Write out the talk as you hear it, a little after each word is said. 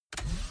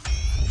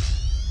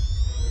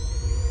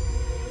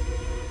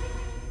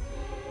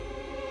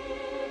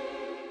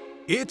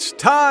It's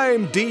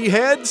time,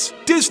 D-heads!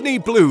 Disney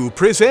Blue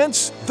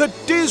presents the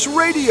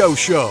DizRadio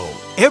Show.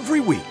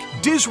 Every week,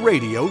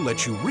 DizRadio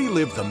lets you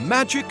relive the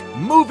magic,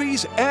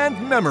 movies,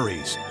 and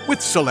memories with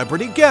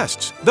celebrity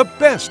guests, the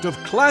best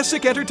of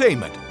classic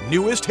entertainment,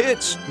 newest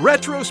hits,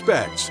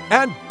 retrospects,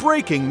 and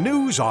breaking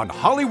news on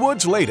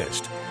Hollywood's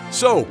latest.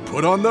 So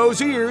put on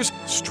those ears,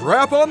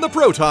 strap on the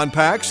proton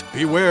packs,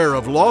 beware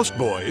of Lost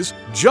Boys,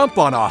 jump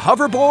on a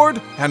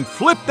hoverboard, and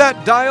flip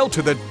that dial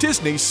to the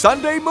Disney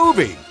Sunday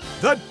Movie.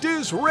 The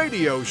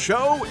DizRadio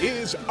Show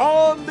is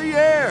on the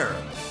air.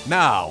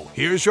 Now,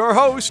 here's your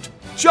host,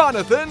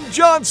 Jonathan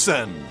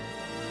Johnson.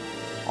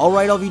 All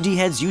right, all of you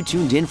D-heads, you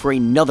tuned in for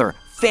another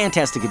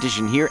fantastic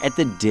edition here at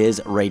the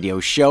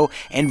DizRadio Show,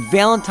 and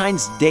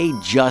Valentine's Day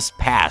just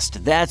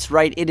passed. That's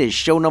right, it is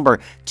show number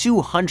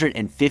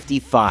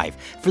 255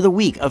 for the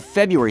week of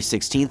February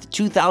 16th,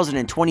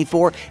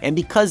 2024, and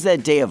because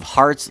that day of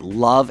hearts,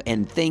 love,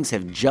 and things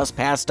have just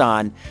passed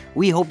on,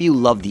 we hope you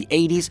love the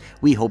 80s,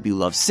 we hope you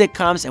love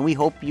sitcoms, and we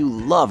hope you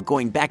love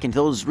going back into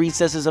those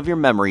recesses of your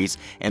memories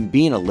and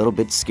being a little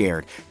bit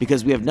scared,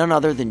 because we have none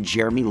other than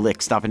Jeremy Lich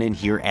ต์stopping in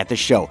here at the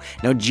show.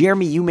 Now,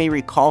 Jeremy, you may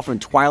recall from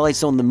Twilight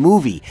Zone The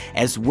Movie,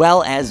 as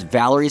well as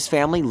Valerie's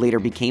family, later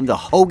became the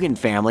Hogan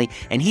Family,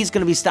 and he's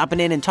going to be stopping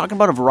in and talking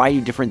about a variety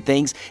of different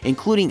things,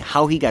 including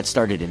how he got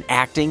started in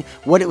acting,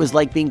 what it was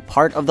like being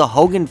part of the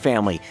Hogan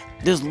Family,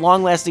 this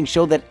long-lasting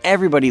show that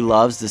everybody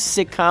loves, the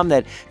sitcom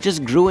that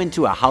just grew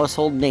into a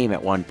household name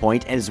at one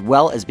point, as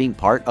well as being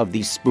part of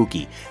the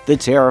spooky, the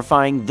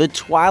terrifying, the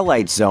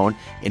Twilight Zone,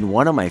 in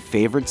one of my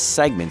favorite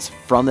segments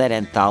from that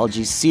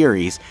anthology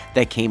series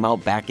that came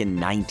out back in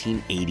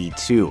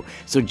 1982.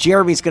 So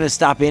Jeremy's going to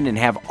stop in and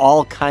have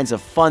all kinds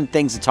of fun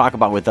things to talk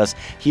about with us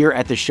here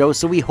at the show,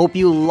 so we hope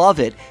you love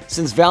it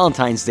since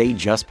Valentine's Day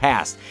just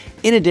passed.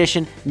 In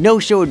addition, no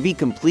show would be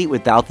complete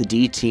without the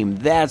D-Team.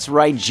 That's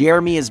right,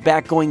 Jeremy is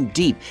back going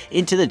deep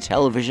into the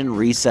television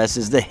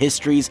recesses, the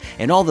histories,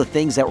 and all the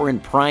things that were in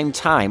prime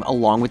time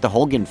along with the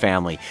Hogan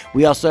Family.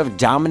 We also have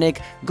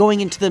Domenic going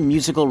into the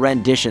musical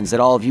renditions that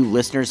all of you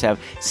listeners have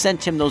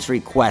sent him those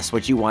requests,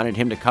 what you wanted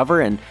him to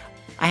cover, and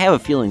I have a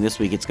feeling this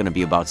week it's going to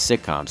be about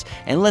sitcoms.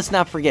 And let's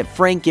not forget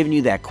Frank giving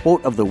you that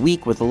quote of the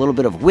week with a little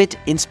bit of wit,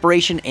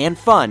 inspiration, and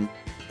fun,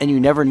 and you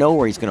never know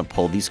where he's going to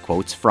pull these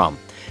quotes from.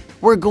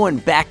 We're going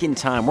back in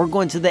time. We're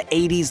going to the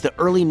 80s, the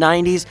early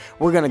 90s.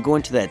 We're going to go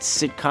into that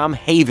sitcom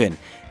haven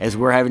as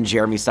we're having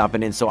Jeremy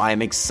stopping in, so I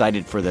am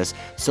excited for this.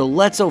 So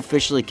let's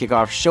officially kick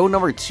off show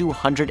number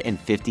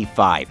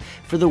 255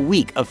 for the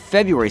week of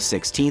February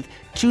 16th,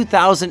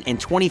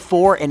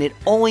 2024, and it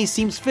only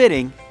seems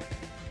fitting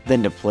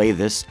then to play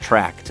this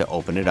track to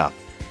open it up.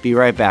 Be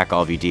right back,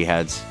 all of you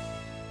D-heads.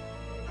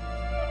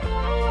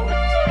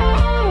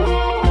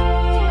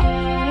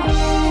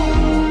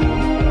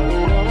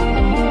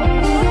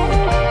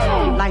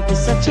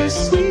 Such a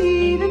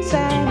sweet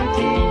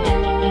insanity.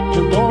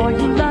 The more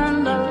you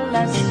learn, the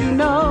less you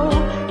know.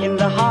 In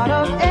the heart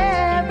of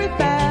every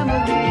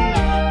family,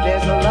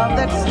 there's a love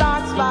that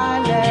starts by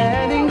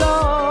letting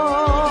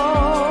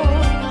go.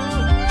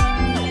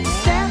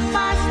 Step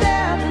by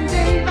step and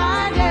day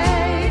by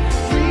day,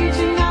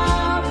 reaching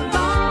out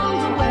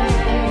along the way.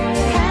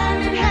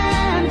 Hand in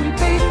hand, we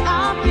face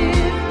our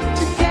fears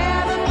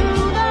together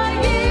through the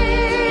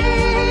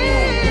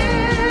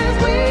years.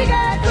 We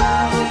get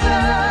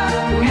closer.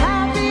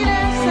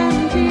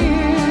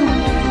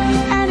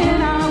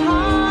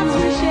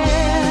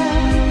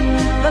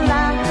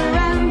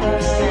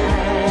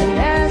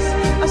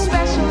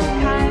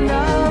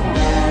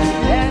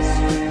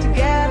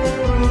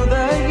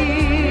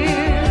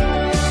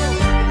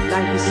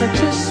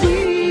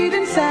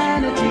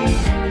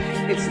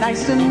 It's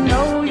nice to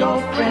know your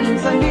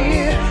friends are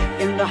near.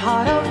 In the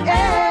heart of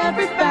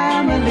every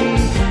family,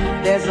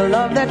 there's a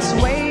love that's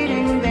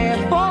waiting there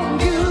for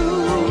you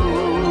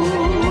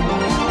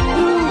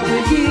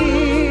through the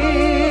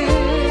years.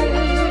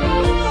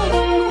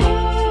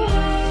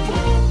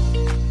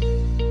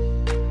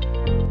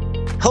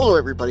 Hello,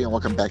 everybody, and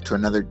welcome back to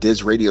another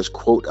DizRadio's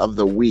Quote of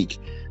the Week.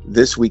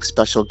 This week's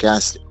special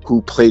guest,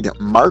 who played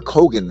Mark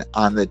Hogan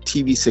on the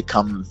TV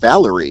sitcom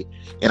Valerie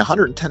in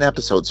 110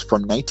 episodes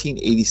from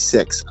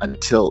 1986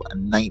 until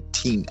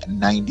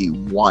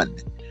 1991.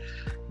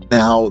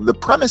 Now, the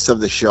premise of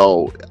the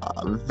show,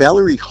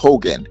 Valerie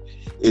Hogan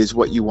is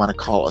what you want to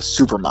call a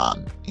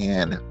supermom,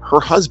 and her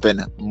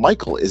husband,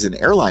 Michael, is an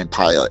airline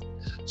pilot.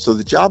 So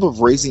the job of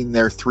raising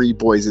their three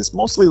boys is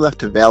mostly left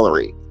to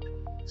Valerie.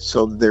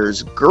 So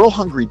there's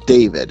girl-hungry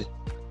David,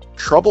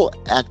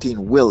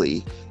 trouble-acting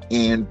Willie,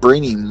 and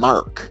brainy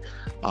Mark.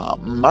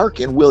 Mark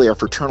and Willie are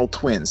fraternal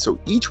twins, so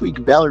each week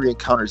Valerie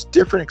encounters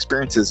different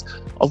experiences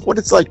of what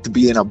it's like to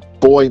be a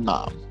boy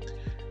mom.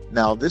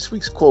 Now, this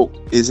week's quote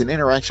is an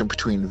interaction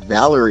between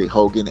Valerie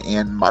Hogan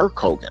and Mark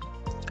Hogan.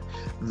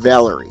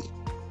 Valerie: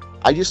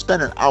 I just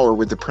spent an hour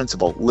with the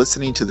principal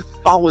listening to the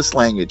foulest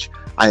language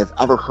I have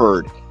ever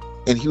heard,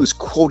 and he was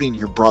quoting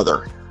your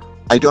brother.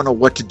 I don't know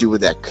what to do with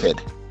that kid.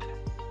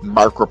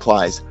 Mark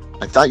replies,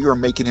 I thought you were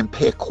making him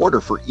pay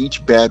 $0.25 for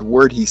each bad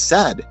word he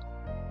said.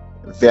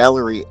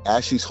 Valerie,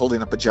 as she's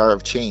holding up a jar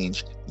of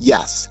change,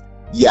 yes,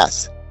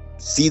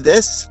 see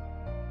this?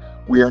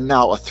 We are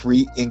now a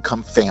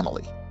 3-income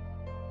family.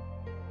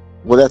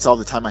 Well, that's all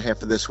the time I have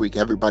for this week,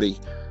 everybody.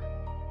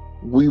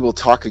 We will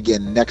talk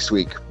again next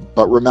week.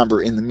 But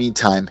remember, in the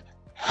meantime,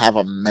 have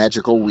a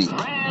magical week.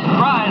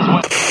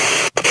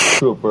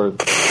 Trooper,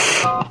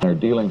 their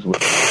dealings with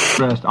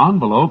addressed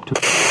envelope to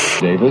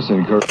Davis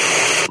and Kirk.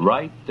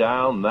 Write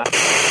down that.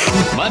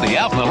 Monday,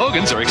 Alf and the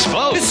Hogans are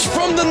exposed. It's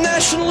from the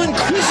National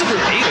Inquisitor.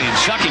 Alien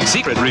shocking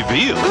secret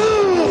revealed.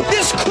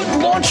 This could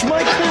launch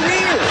my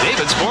career.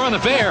 David's foreign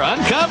affair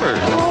uncovered.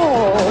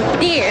 Oh,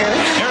 dear.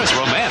 Harris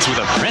romance with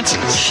a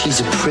princess.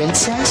 She's a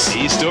princess?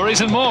 These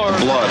stories and more.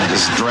 Blood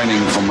is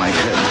draining from my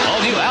head.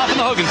 All new Alf and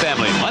the Hogan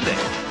Family, Monday.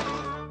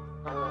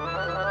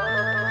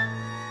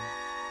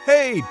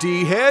 Hey,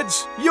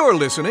 D-heads! You're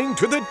listening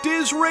to the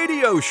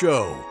DizRadio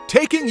Show,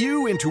 taking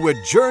you into a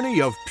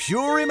journey of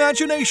pure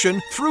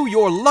imagination through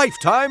your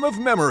lifetime of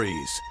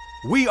memories.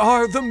 We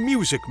are the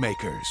music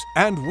makers,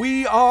 and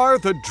we are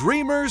the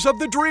dreamers of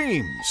the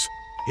dreams.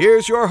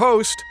 Here's your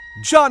host,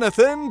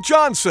 Jonathan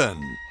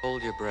Johnson.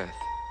 Hold your breath.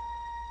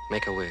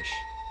 Make a wish.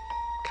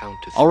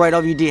 Count to 3. All right, all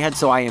of you D-heads,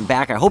 so I am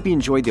back. I hope you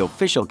enjoyed the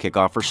official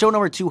kickoff for show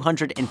number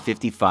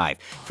 255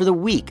 for the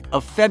week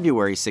of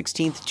February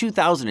 16th,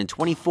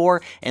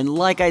 2024. And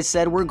like I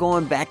said, we're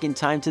going back in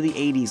time to the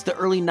 80s, the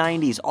early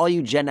 90s. All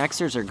you Gen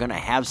Xers are going to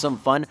have some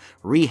fun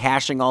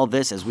rehashing all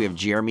this as we have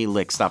Jeremy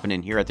Lichต์stopping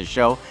in here at the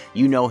show.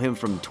 You know him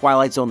from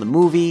Twilight Zone The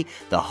Movie,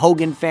 The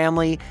Hogan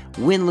Family,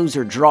 Win, Lose,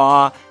 or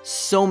Draw,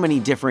 so many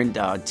different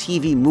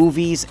TV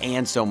movies,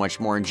 and so much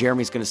more. And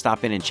Jeremy's going to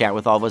stop in and chat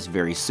with all of us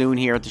very soon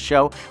here at the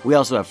show. We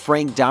also have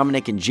Frank,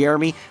 Domenic, and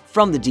Jeremy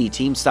from the D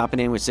team stopping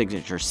in with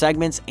signature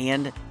segments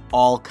and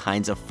all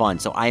kinds of fun.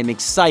 So I am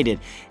excited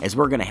as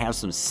we're going to have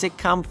some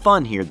sitcom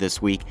fun here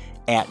this week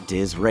at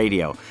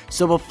DizRadio.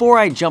 So before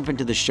I jump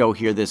into the show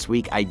here this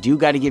week, I do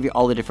got to give you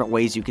all the different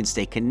ways you can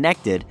stay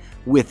connected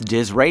with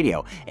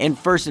DizRadio. And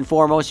first and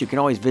foremost, you can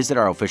always visit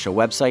our official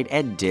website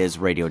at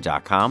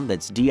DizRadio.com.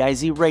 That's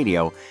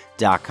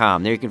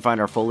DizRadio.com. There you can find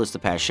our full list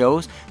of past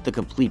shows, the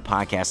complete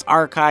podcast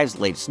archives,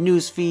 latest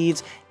news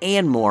feeds,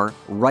 and more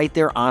right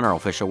there on our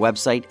official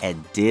website at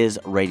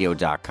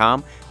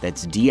DizRadio.com.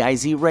 That's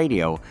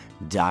DizRadio.com.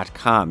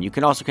 You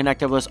can also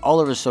connect with us all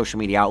over social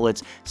media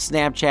outlets,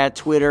 Snapchat,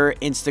 Twitter,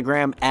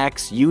 Instagram,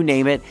 X, you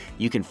name it.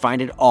 You can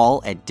find it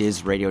all at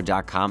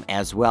DizRadio.com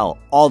as well.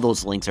 All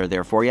those links are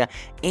there for you.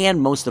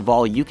 And most of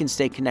all, you can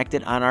stay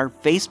connected on our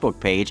Facebook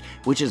page,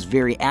 which is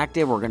very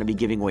active. We're going to be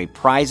giving away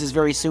prizes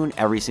very soon,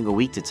 every single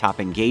week to top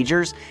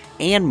engagers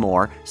and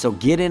more. So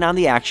get in on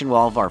the action with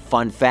all of our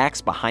fun facts,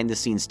 behind the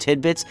scenes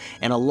tidbits,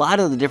 and a lot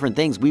of the different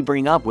things we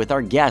bring up with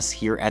our guests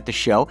here at the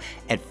show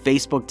at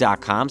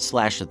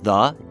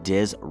Facebook.com/The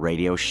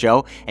DizRadio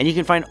Show. And you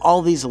can find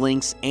all these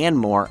links and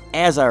more,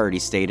 as I already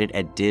stated,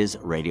 at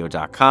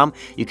DizRadio.com.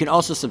 You can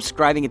also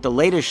subscribe and get the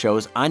latest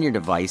shows on your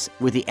device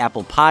with the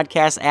Apple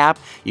Podcast app.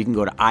 You can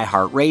go to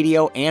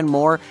iHeartRadio and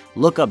more.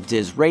 Look up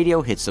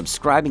DizRadio, hit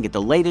subscribe, and get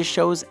the latest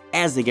shows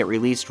as they get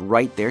released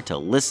right there to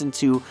listen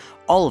to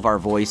all of our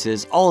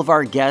voices, all of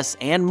our guests,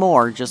 and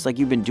more, just like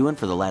you've been doing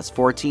for the last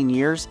 14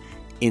 years,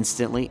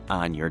 instantly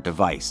on your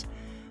device.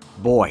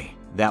 Boy,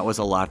 that was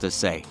a lot to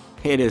say.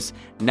 It is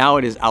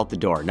out the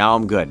door. Now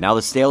I'm good. Now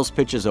the sales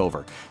pitch is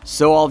over.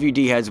 So all of you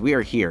D-heads, we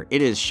are here.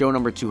 It is show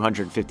number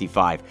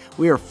 255.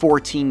 We are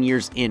 14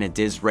 years in at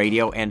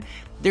DizRadio, and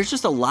there's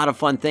just a lot of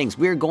fun things.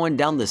 We are going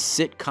down the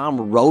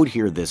sitcom road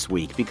here this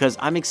week because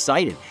I'm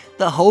excited.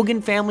 The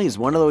Hogan Family is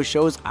one of those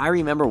shows I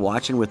remember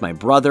watching with my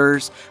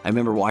brothers. I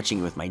remember watching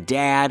it with my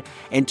dad.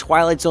 And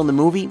Twilight Zone The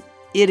Movie,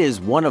 it is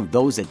one of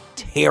those that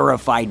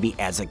terrified me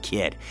as a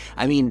kid.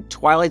 I mean,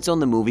 Twilight Zone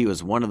The Movie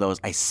was one of those,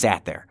 I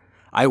sat there.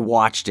 I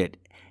watched it,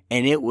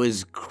 and it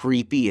was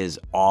creepy as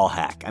all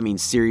heck. I mean,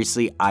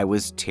 seriously, I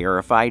was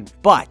terrified.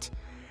 But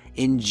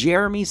in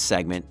Jeremy's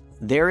segment,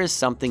 there is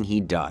something he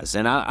does.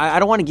 And I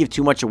don't want to give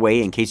too much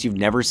away in case you've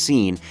never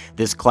seen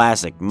this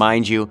classic.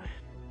 Mind you,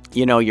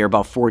 you're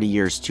about 40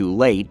 years too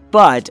late.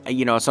 But, so I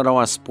don't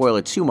want to spoil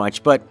it too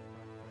much. But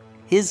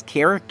his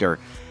character,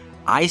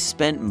 I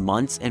spent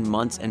months and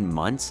months and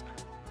months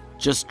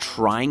just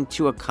trying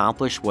to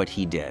accomplish what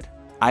he did.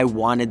 I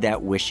wanted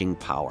that wishing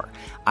power.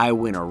 I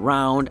went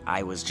around,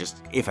 I was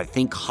just, if I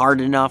think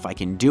hard enough, I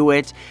can do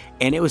it.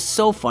 And it was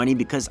so funny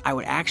because I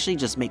would actually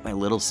just make my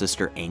little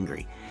sister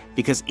angry.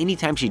 Because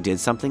anytime she did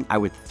something, I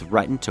would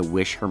threaten to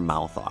wish her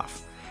mouth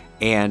off.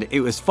 And it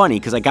was funny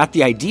because I got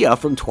the idea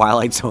from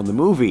Twilight Zone The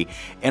Movie.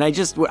 And I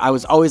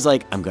was always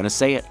like, I'm going to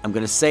say it.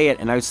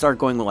 And I would start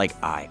going like,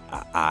 I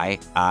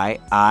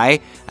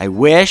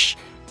wish.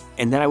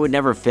 And then I would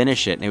never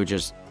finish it. And it would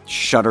just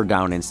shut her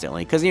down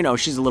instantly. Because,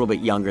 she's a little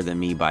bit younger than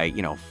me by,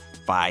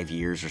 5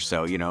 years or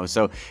so,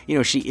 So,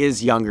 she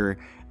is younger,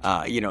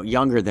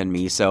 younger than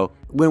me. So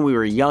when we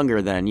were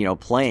younger then,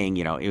 playing,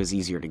 it was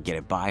easier to get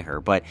it by her.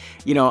 But,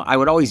 I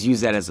would always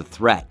use that as a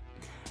threat.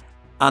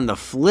 On the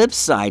flip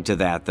side to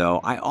that, though,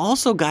 I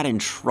also got in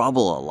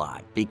trouble a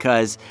lot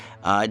because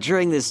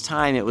during this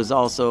time, it was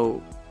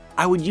also,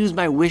 I would use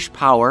my wish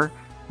power,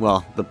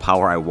 well, the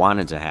power I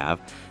wanted to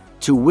have,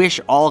 to wish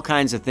all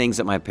kinds of things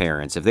at my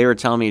parents. If they were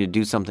telling me to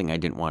do something I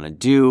didn't want to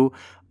do,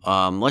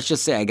 let's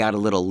just say I got a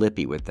little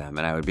lippy with them,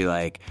 and I would be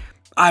like,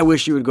 I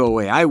wish you would go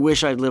away. I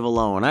wish I'd live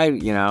alone.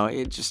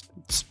 It just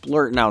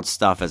splurting out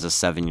stuff as a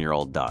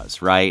 7-year-old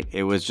does, right?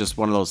 It was just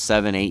one of those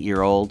 7,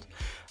 8-year-old,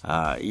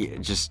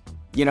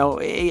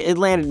 it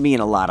landed me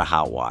in a lot of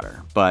hot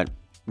water. But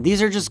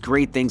these are just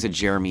great things that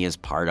Jeremy is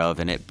part of,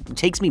 and it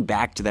takes me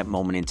back to that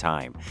moment in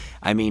time.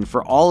 I mean,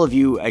 for all of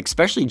you,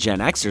 especially Gen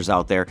Xers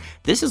out there,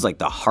 this is like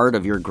the heart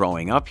of your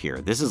growing up here.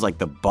 This is like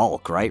the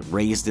bulk, right?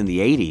 Raised in the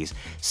 80s.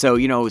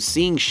 So,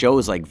 seeing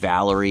shows like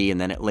Valerie,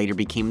 and then it later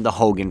became the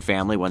Hogan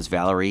Family once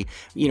Valerie,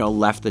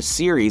 left the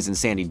series and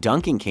Sandy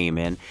Duncan came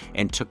in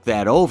and took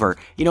that over.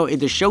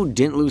 The show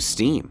didn't lose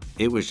steam.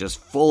 It was just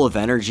full of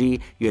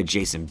energy. You had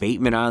Jason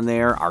Bateman on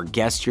there, our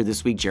guest here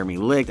this week, Jeremy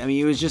Licht. I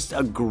mean, it was just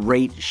a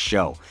great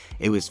show.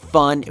 It was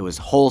fun. It was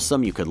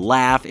wholesome. You could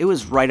laugh. It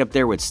was right up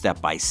there with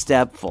Step by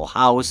Step, Full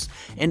House,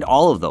 and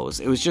all of those.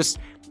 It was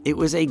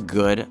a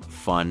good,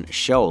 fun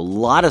show. A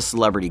lot of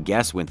celebrity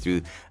guests went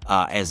through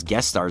as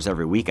guest stars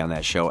every week on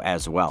that show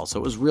as well. So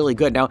it was really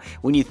good. Now,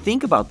 when you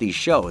think about these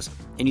shows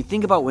and you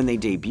think about when they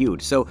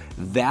debuted, so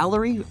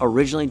Valerie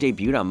originally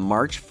debuted on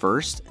March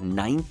 1st,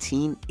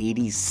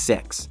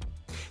 1986.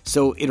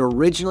 So it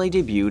originally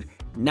debuted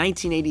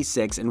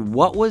 1986, and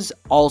what was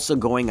also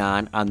going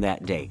on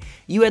that day?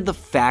 You had The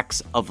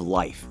Facts of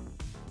Life.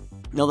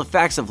 Now, The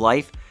Facts of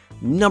Life,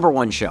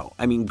 #1 show.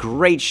 I mean,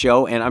 great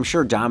show, and I'm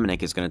sure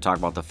Domenic is going to talk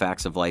about The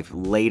Facts of Life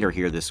later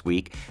here this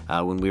week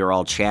when we were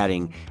all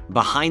chatting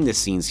behind the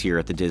scenes here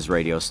at the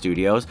DizRadio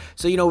studios.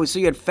 So,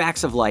 you had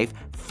Facts of Life,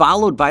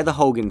 followed by the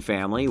Hogan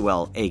Family,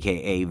 well,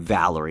 a.k.a.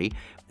 Valerie,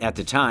 at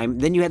the time.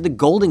 Then you had the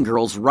Golden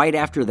Girls right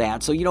after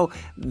that. So,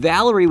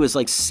 Valerie was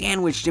like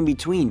sandwiched in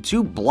between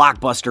 2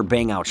 blockbuster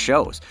bang out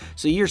shows.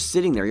 So you're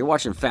sitting there, you're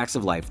watching Facts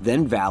of Life,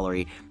 then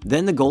Valerie,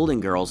 then the Golden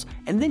Girls,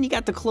 and then you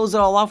got to close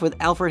it all off with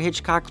Alfred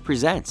Hitchcock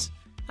Presents.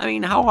 I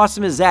mean, how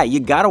awesome is that? You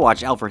got to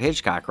watch Alfred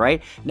Hitchcock,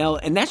 right? Now,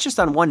 and that's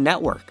just on one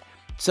network.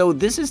 So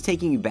this is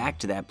taking you back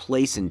to that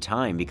place in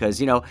time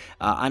because,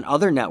 on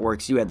other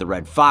networks, you had the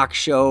Red Fox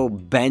Show,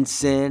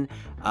 Benson,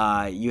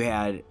 you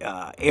had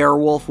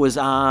Airwolf was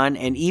on,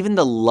 and even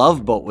the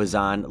Love Boat was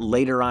on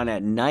later on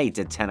at night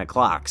at 10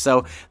 o'clock.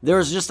 So there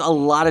was just a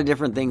lot of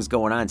different things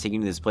going on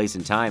taking you to this place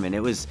in time, and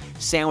it was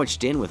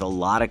sandwiched in with a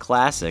lot of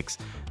classics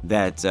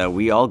that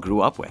we all grew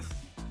up with.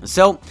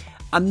 So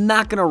I'm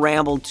not going to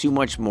ramble too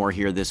much more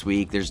here this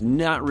week. There's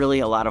not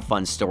really a lot of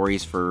fun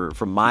stories from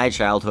my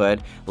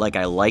childhood like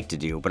I like to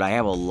do, but I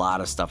have a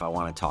lot of stuff I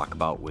want to talk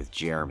about with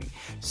Jeremy.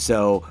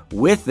 So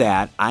with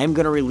that, I'm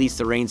going to release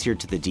the reins here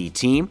to the D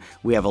team.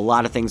 We have a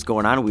lot of things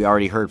going on. We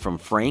already heard from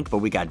Frank, but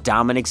we got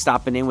Domenic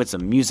stopping in with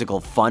some musical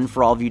fun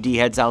for all of you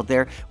D-heads out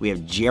there. We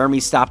have Jeremy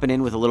stopping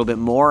in with a little bit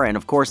more, and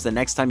of course, the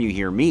next time you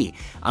hear me,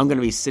 I'm going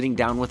to be sitting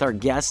down with our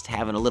guest,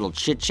 having a little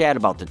chit-chat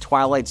about the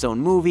Twilight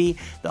Zone movie,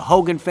 the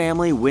Hogan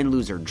Family, win,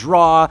 lose, or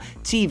draw,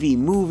 TV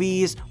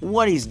movies,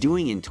 what he's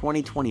doing in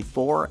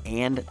 2024,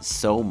 and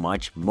so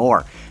much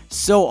more.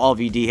 So all of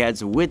you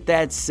D-heads, with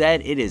that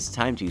said, it is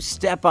time to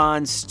step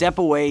on, step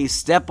away,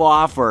 step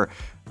off, or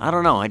I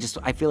don't know, I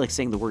feel like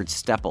saying the word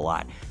step a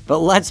lot.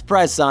 But let's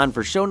press on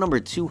for show number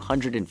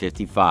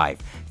 255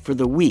 for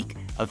the week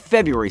of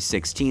February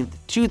 16th,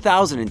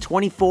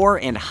 2024,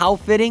 and how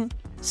fitting,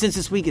 since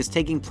this week is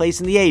taking place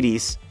in the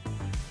 80s,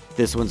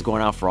 this one's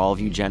going out for all of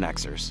you Gen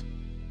Xers.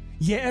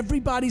 Yeah,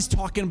 everybody's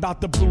talking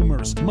about the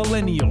boomers,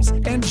 millennials,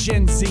 and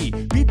Gen Z.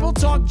 People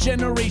talk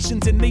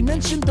generations and they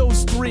mention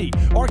those 3.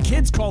 Our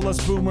kids call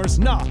us boomers.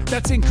 Nah,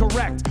 that's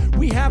incorrect.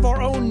 We have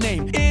our own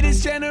name. It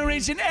is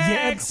Generation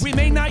X. We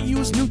may not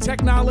use new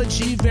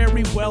technology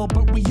very well,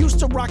 but we used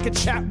to rock a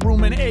chat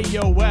room in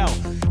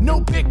AOL. No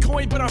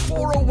Bitcoin, but our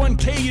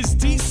 401k is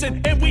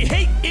decent, and we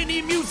hate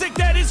any music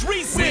that is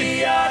recent.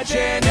 We are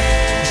Gen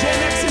X.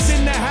 Gen X is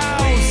in the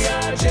house. We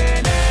are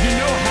Gen X. You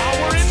know how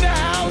we're in the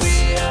house.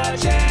 We are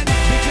Gen X.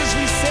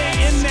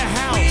 In the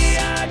house.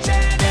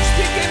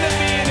 Speaking of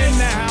being in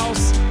the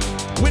house,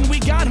 when we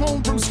got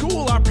home from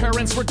school, our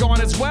parents were gone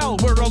as well.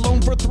 We're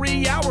alone for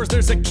 3 hours.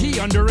 There's a key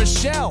under a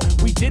shell.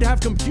 We did have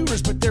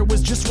computers, but there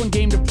was just one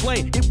game to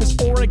play. It was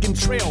Oregon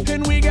Trail.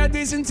 And we got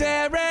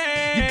dysentery.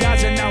 You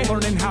guys are now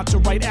learning how to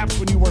write apps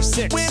when you were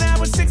 6. When I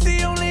was 6,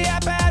 the only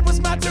app I had was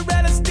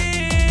mozzarella sticks.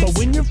 But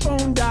when your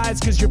phone dies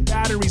cause your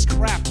battery's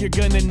crap, you're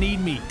gonna need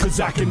me, cause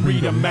I can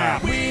read a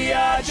map. We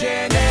are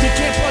Gen X. You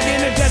can't plug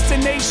in a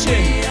destination.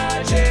 We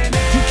are Gen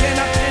X. You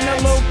cannot pin a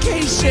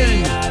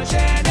location. We are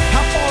Gen X.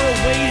 How far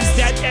away is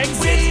that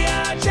exit? We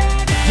are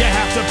Gen X. You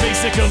have to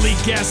basically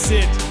guess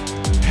it.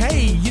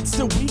 Hey, it's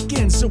the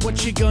weekend, so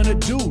what you gonna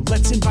do?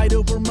 Let's invite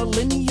over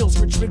millennials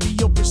for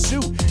Trivial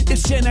Pursuit.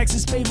 It's Gen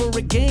X's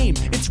favorite game.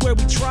 It's where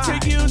we try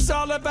to use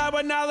all of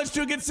our knowledge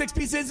to get 6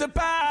 pieces of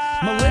pie.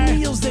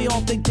 Millennials, they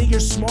all think they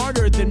are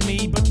smarter than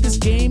me, but this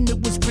game,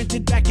 it was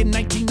printed back in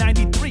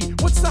 1993.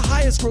 What's the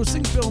highest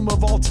grossing film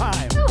of all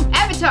time?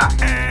 Avatar.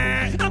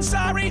 I'm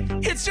sorry,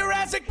 it's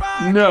Jurassic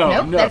Park.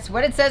 Nope, that's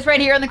what it says right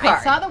here on the card.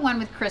 I saw the one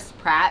with Chris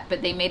Pratt,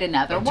 but they made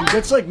another one. Dude,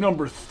 that's like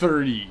number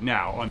 30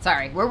 now.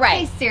 Sorry, we're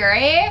right. Hey,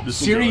 Siri. The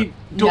Siri?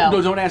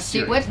 Don't ask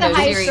Siri. What's the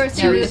highest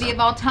grossing movie of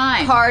all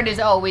time? Card is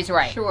always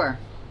right. Sure.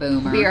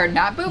 Boomer. We are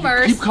not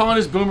boomers. You keep calling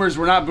us boomers.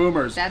 We're not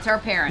boomers. That's our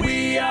parents.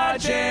 We are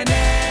Gen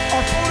X.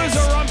 Our photos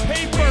are on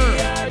paper.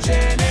 We are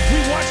Gen X. We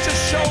watched a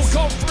show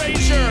called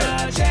Frasier. We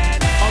are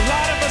Gen X. A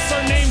lot of us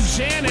are named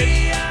Janet.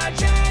 We are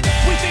Gen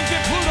X. We think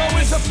that Pluto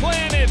is a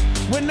planet.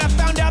 When I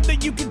found out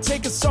that you could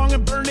take a song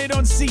and burn it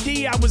on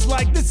CD, I was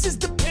like, this is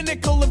the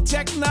pinnacle of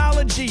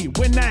technology.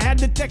 When I had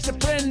to text a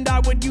friend, I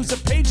would use a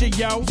pager,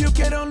 yo. You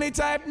could only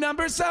type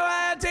numbers, so I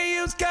had to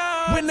use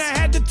codes. When I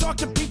had to talk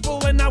to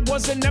people and I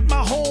wasn't at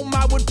my home,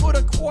 I would put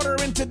a quarter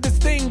into this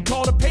thing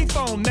called a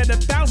payphone that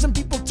 1,000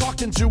 people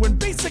talked into and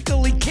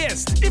basically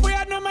kissed. If we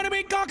had no money,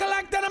 we'd call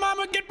collect and mom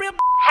would get real.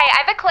 Hey,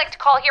 I have a collect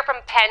call here from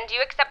Penn. Do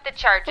you accept the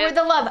charges? For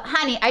the love,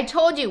 honey, I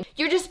told you.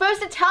 You're just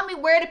supposed to tell me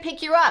where to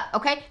pick you up,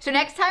 okay? So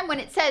next time when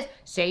it says,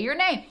 say your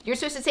name, you're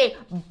supposed to say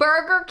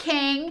Burger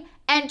King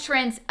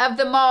entrance of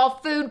the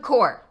mall food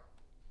court.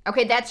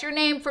 Okay, that's your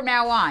name from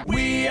now on.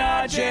 We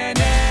are Gen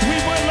X. We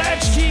were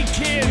latchkey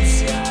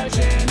kids. We are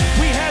Gen X.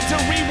 We had to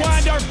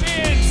rewind our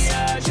vids. We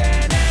are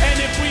Gen X. And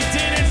if we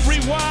didn't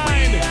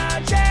rewind, we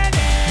are Gen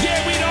X.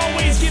 Yeah, we'd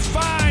always get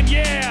fined,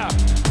 yeah.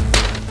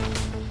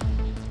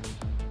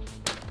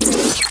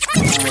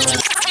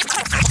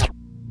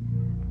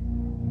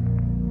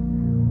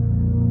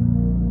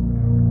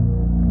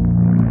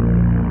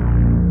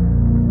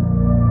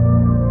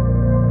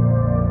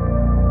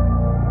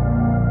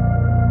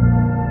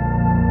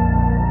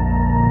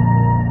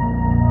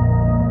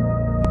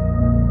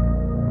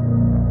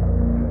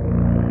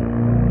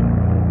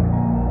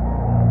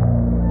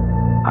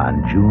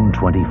 On June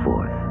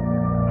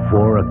 24th,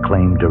 4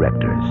 acclaimed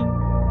directors,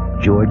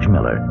 George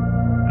Miller,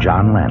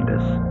 John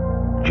Landis,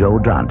 Joe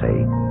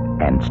Dante,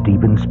 and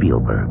Steven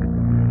Spielberg,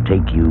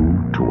 take you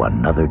to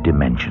another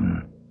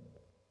dimension.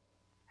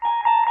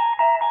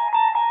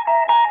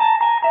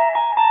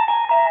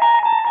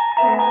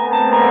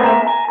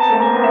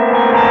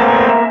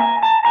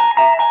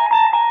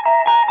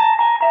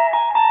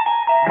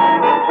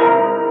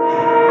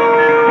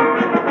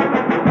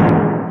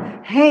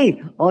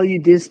 Hey, all you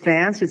Diz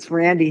fans, it's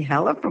Randy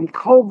Heller from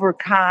Cobra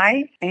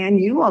Kai, and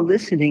you are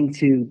listening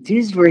to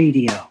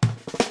DizRadio.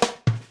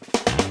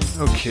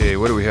 Okay,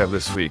 what do we have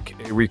this week?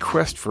 A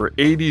request for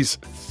 80s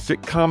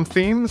sitcom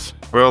themes?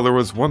 Well, there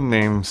was one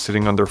name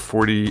sitting under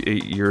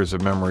 48 years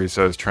of memories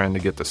I was trying to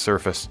get to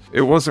surface.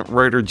 It wasn't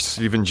writer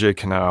Stephen J.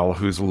 Cannell,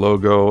 whose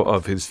logo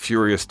of his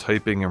furious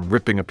typing and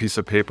ripping a piece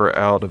of paper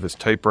out of his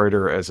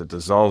typewriter as it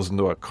dissolves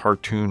into a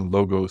cartoon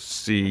logo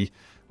C.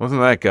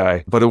 Wasn't that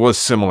guy, but it was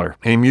similar.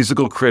 A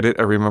musical credit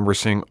I remember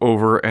seeing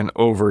over and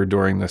over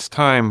during this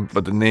time,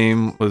 but the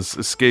name was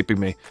escaping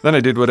me. Then I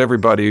did what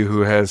everybody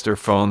who has their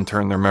phone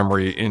turn their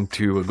memory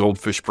into a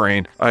goldfish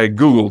brain. I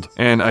Googled,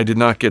 and I did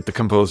not get the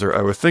composer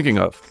I was thinking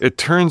of. It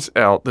turns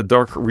out the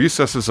dark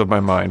recesses of my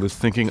mind was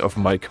thinking of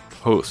Mike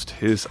Post.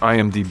 His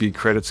IMDb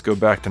credits go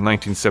back to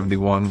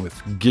 1971 with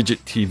Gidget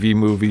TV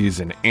movies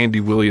and Andy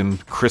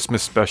Williams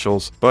Christmas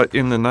specials, but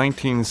in the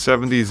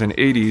 1970s and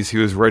 80s he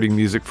was writing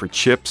music for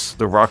Chips,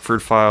 The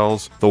Rockford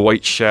Files, The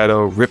White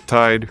Shadow,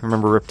 Riptide.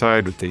 Remember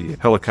Riptide with the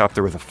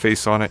helicopter with a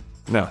face on it?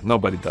 No,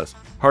 nobody does.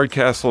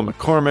 Hardcastle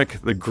McCormick,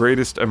 The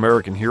Greatest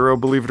American Hero,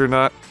 believe it or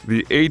not.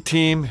 The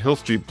A-Team, Hill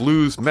Street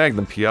Blues,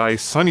 Magnum P.I.,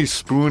 Sunny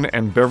Spoon,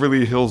 and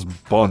Beverly Hills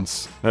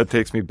Bunce. That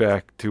takes me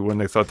back to when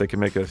they thought they could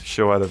make a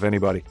show out of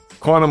anybody.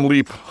 Quantum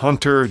Leap,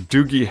 Hunter,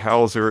 Doogie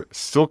Howser,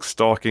 Silk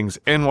Stockings,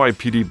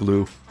 NYPD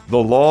Blue, The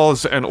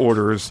Laws and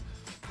Orders.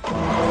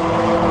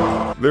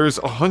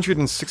 There's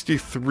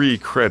 163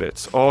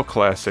 credits, all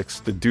classics.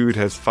 The dude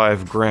has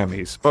 5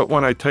 Grammys. But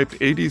when I typed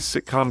 80s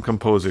sitcom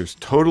composers,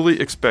 totally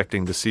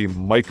expecting to see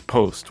Mike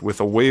Post with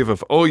a wave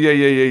of, oh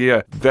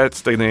yeah,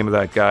 that's the name of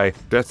that guy,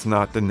 that's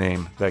not the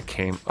name that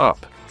came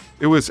up.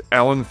 It was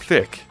Alan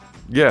Thicke.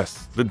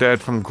 Yes, the dad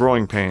from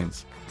Growing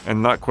Pains.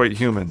 And Not Quite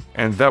Human,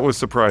 and that was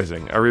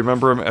surprising. I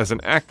remember him as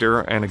an actor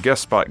and a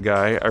guest spot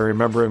guy. I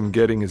remember him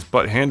getting his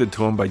butt handed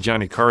to him by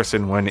Johnny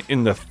Carson when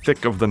In the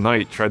Thick of the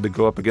Night tried to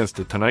go up against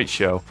The Tonight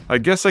Show. I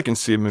guess I can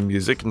see him in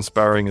music,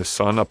 inspiring his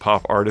son, a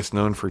pop artist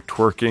known for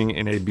twerking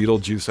in a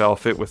Beetlejuice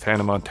outfit with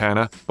Hannah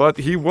Montana. But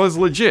he was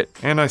legit,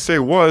 and I say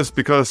was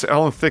because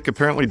Alan Thicke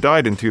apparently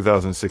died in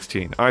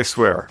 2016. I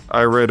swear,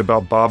 I read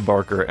about Bob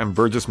Barker and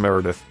Burgess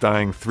Meredith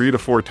dying 3 to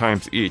 4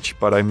 times each,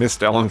 but I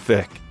missed Alan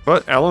Thicke.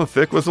 But Alan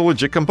Thicke was a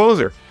legit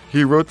composer.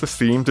 He wrote the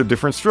theme to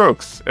Different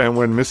Strokes, and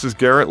when Mrs.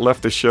 Garrett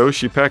left the show,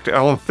 she packed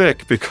Alan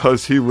Thicke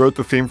because he wrote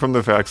the theme from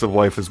The Facts of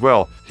Life as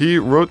well. He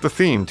wrote the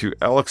theme to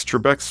Alex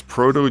Trebek's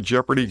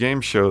proto-Jeopardy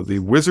game show, The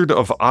Wizard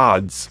of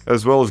Odds,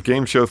 as well as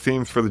game show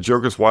themes for The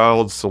Joker's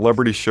Wild,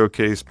 Celebrity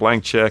Showcase,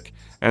 Blank Check,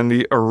 and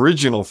the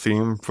original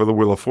theme for The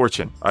Wheel of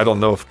Fortune. I don't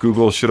know if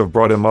Google should have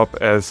brought him up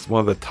as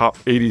one of the top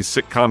 80s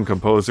sitcom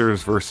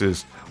composers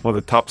versus one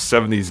of the top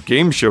 70s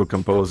game show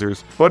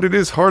composers, but it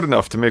is hard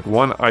enough to make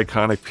one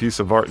iconic piece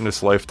of art in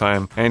this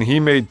lifetime, and he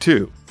made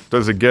two.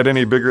 Does it get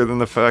any bigger than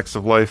The Facts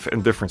of Life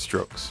and Different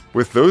Strokes?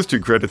 With those two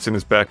credits in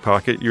his back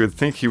pocket, you would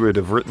think he would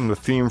have written the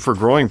theme for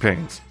Growing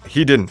Pains.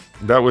 He didn't.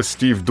 That was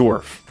Steve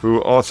Dorff,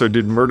 who also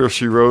did Murder,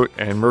 She Wrote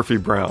and Murphy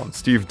Brown.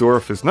 Steve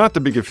Dorff is not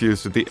to be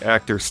confused with the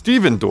actor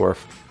Stephen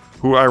Dorff,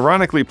 who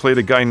ironically played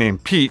a guy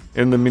named Pete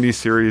in the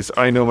miniseries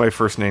I Know My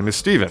First Name is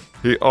Steven.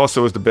 He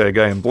also was the bad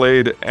guy in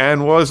Blade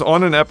and was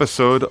on an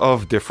episode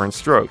of Different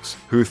Strokes,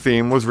 whose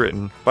theme was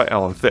written by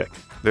Alan Thicke.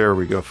 There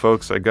we go,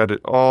 folks. I got it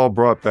all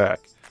brought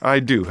back. I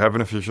do have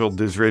an official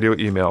DizRadio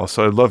email,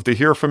 so I'd love to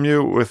hear from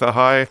you with a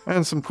hi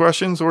and some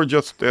questions, or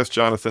just ask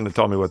Jonathan to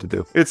tell me what to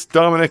do. It's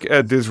Domenic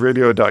at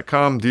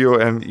DizRadio.com,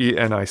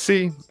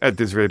 DOMENIC at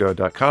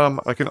DizRadio.com.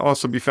 I can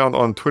also be found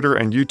on Twitter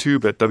and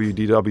YouTube at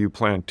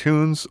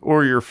WDWPlantunes,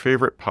 or your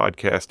favorite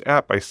podcast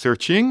app by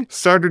searching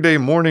Saturday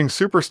Morning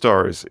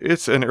Superstars.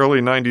 It's an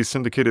early 90s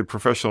syndicated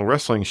professional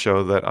wrestling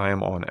show that I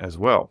am on as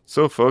well.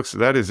 So folks,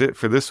 that is it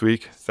for this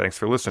week. Thanks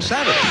for listening.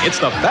 Saturday, it's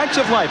the Facts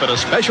of Life at a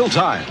special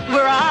time.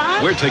 We're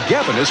on. Where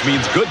togetherness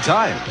means good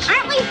times.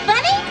 Aren't we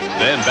funny?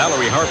 Then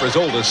Valerie Harper's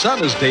oldest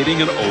son is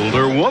dating an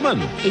older woman.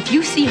 If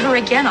you see her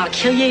again, I'll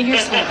kill you in your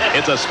sleep.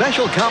 It's a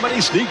special comedy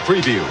sneak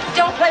preview.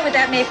 Don't play with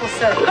that maple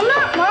syrup. I'm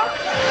not, Mom.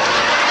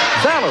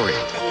 Valerie.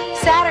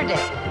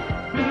 Saturday.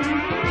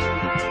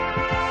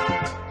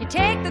 You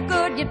take the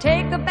good, you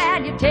take the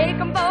bad, you take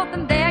them both,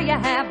 and there you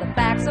have the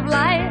facts of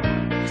life.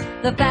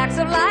 The facts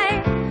of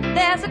life.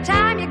 There's a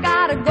time you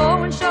gotta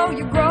go and show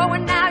you grow,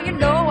 and now you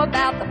know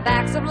about the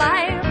facts of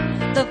life.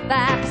 The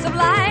facts of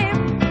life.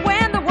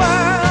 When the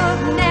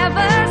world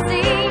never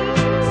seems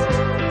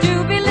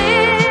to be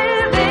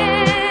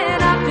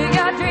living up to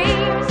your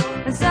dreams,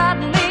 and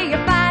suddenly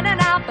you're finding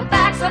out the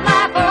facts of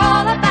life are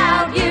all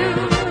about you.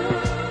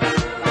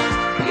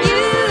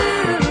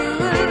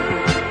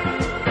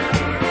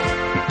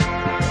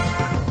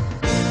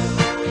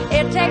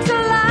 It takes a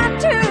lot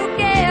to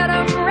get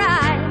them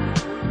right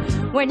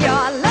when you're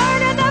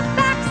learning the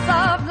facts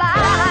of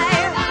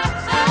life.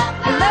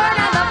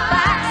 Learning the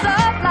facts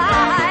of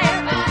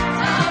life.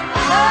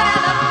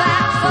 Learning the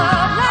facts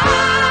of life.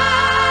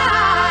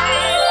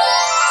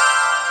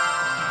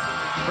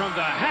 From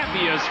the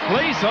happiest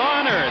place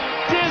on earth,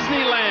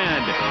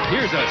 Disneyland.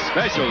 Here's a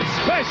special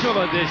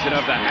edition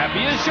of the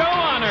happiest show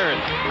on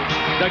earth.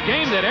 The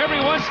game that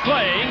everyone's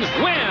playing,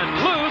 win,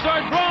 lose,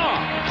 or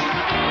draw.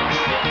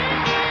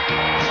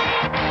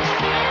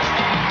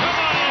 Come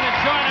on in and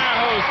join our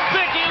host,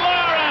 Vicki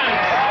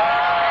Lawrence.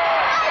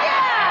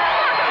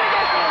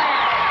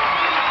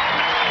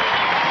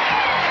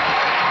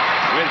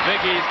 With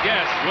Vicki's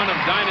guest, one of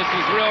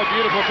Dynasty's real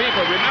beautiful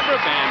people. Remember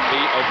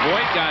Bambi,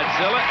 avoid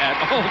Godzilla at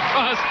all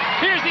costs.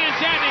 Here's the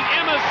enchanting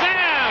Emma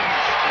Samms.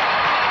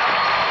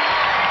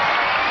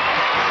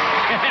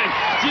 And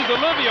she's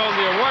Olivia on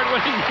the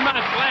award-winning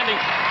Knots Landing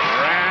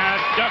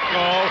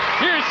Radical.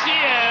 Here she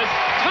is,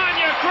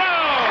 Tanya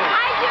Crow.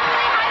 Hi,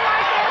 Julie. Hi,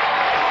 Marcus.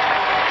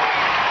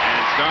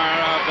 And star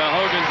of the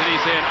Hogans, and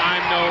he's saying,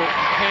 I'm no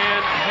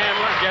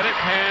panhandler. Get it?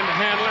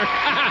 Panhandler.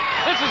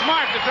 This is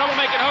Mark, the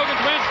troublemaking Hogan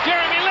twins,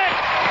 Jeremy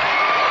Licht.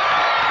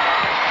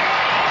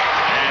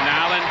 And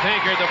Alan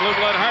Tankard, the blue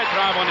blood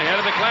heartthrob on the head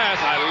of the class.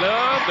 I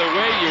love the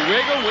way you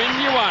wiggle when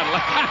you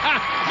waddle.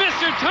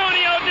 Mr.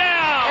 Tony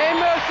O'Dell. Hey,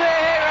 Missy.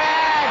 Hey,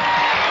 Rad.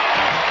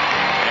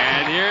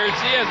 And here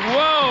she is.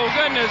 Whoa,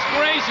 goodness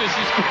gracious.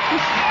 She's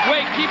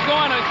wait, keep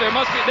going. There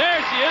must be. There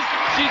she is.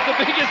 She's the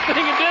biggest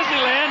thing in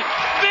Disneyland.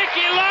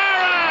 Vicki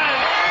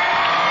Lawrence.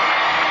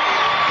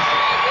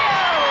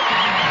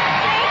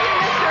 Thank you,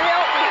 Mr.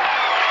 Hilton.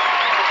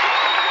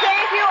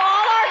 Thank you,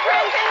 all our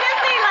friends in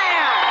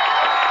Disneyland.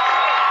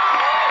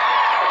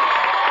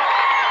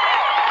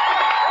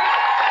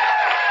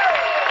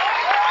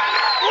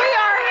 We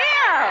are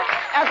here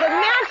at the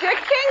Magic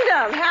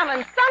Kingdom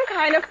having some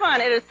kind of fun.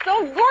 It is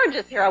so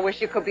gorgeous here. I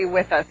wish you could be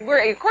with us.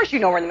 Of course you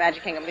know we're in the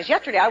Magic Kingdom because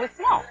yesterday I was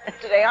small and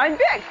today I'm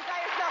big. You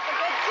got yourself a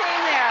good team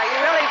there. You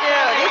really do.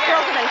 These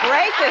girls have been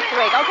great this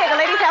week. Okay, the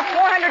ladies have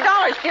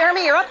 $400.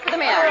 Jeremy, you're up for the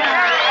man.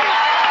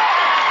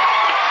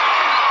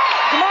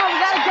 Come on, we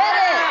gotta get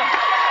it.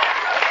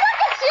 Look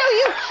at you,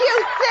 you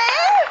cute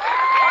thing.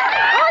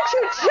 Aren't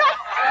you just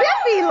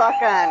spiffy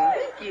looking?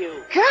 Thank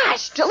you.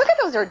 Gosh, look at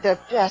those are the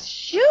best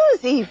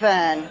shoes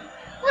even.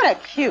 What a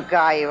cute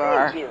guy you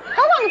are. Thank you.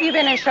 How long have you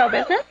been in show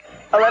business?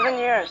 11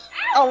 years.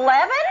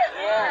 11?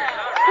 Yeah.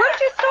 Where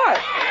did you start?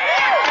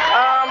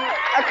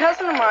 A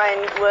cousin of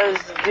mine was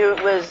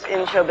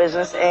in show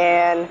business,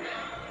 and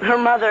her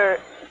mother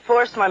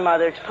forced my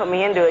mother to put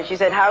me into it. She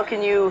said, how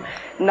can you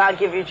not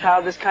give your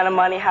child this kind of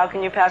money? How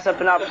can you pass up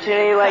an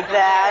opportunity like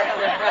that?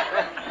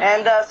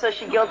 And so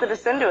she guilted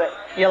us into it.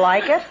 You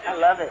like it? I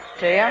love it.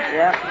 Do you?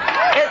 Yeah.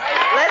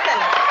 Listen,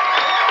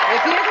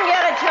 if you can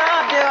get a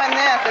job doing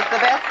this, it's the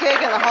best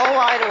gig in the whole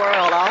wide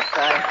world, I'll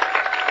say.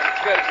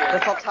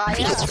 This will tie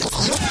you up.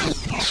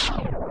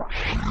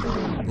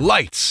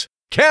 Lights,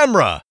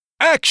 camera,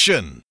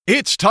 action!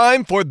 It's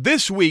time for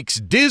this week's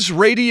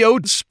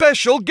DizRadio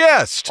special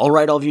guest. All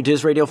right, all of you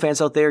DizRadio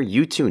fans out there,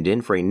 you tuned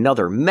in for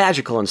another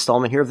magical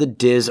installment here of the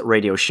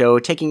DizRadio show,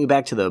 taking you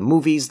back to the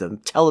movies, the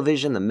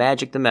television, the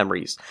magic, the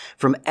memories,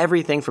 from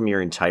everything from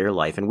your entire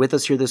life. And with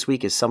us here this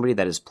week is somebody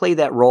that has played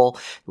that role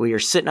where you're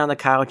sitting on the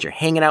couch, you're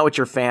hanging out with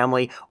your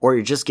family, or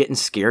you're just getting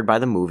scared by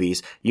the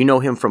movies. You know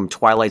him from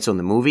Twilight Zone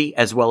The Movie,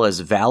 as well as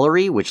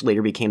Valerie, which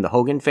later became the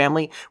Hogan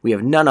Family. We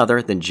have none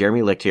other than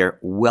Jeremy Licht here.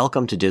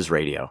 Welcome to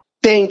DizRadio.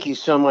 Thank you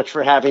so much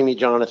for having me,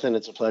 Jonathan.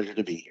 It's a pleasure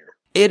to be here.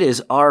 It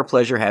is our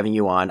pleasure having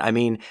you on. I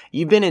mean,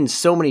 you've been in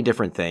so many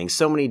different things,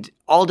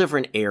 all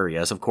different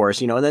areas, of course,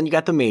 and then you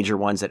got the major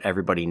ones that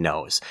everybody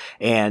knows.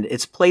 And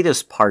it's played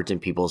this part in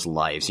people's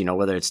lives,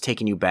 whether it's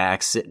taking you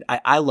back.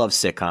 I love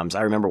sitcoms.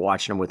 I remember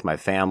watching them with my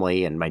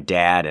family and my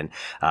dad and,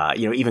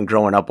 even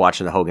growing up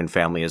watching the Hogan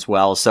Family as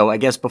well. So I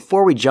guess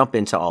before we jump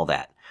into all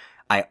that,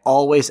 I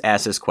always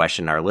ask this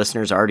question. Our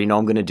listeners already know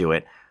I'm going to do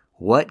it.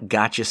 What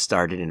got you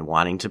started in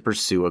wanting to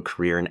pursue a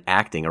career in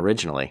acting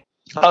originally?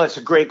 Oh, that's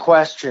a great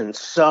question.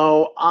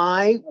 So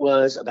I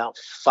was about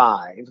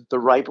 5, the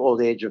ripe old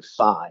age of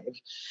 5,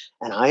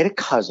 and I had a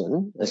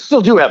cousin. I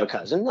still do have a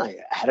cousin. I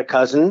had a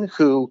cousin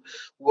who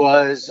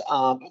was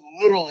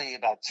literally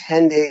about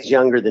 10 days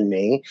younger than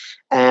me,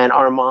 and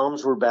our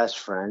moms were best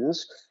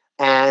friends.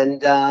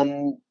 And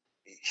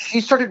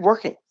she started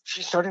working.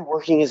 She started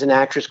working as an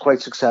actress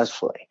quite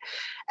successfully.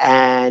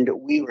 And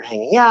we were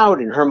hanging out,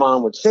 and her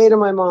mom would say to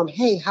my mom,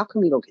 "Hey, how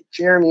come you don't get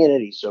Jeremy in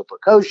it? He's so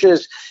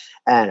precocious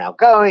and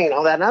outgoing and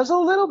all that." And I was a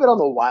little bit on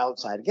the wild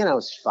side. Again, I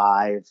was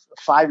 5,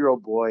 a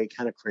 5-year-old boy,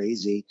 kind of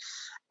crazy.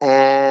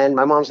 And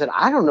my mom said,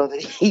 "I don't know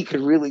that he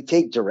could really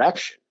take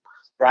direction,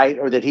 right?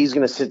 Or that he's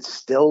going to sit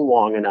still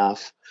long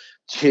enough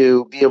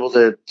to be able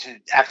to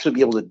actually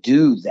be able to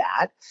do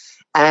that."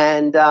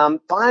 And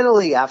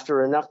finally,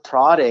 after enough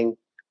prodding,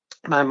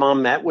 my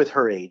mom met with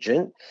her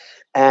agent.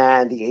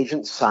 And the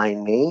agent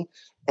signed me,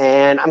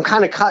 and I'm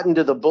kind of cutting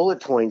to the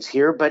bullet points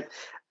here, but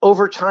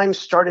over time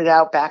started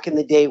out back in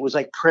the day, it was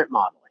like print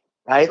modeling,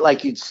 right?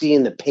 Like you'd see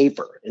in the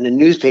paper, in a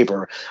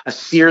newspaper, a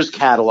Sears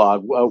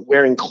catalog,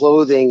 wearing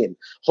clothing and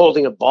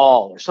holding a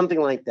ball or something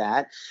like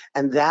that.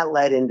 And that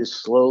led into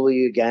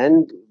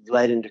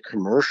led into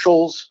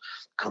commercials.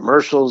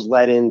 Commercials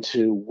led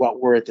into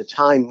what were at the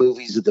time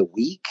movies of the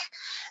week.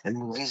 And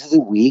movies of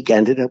the week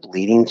ended up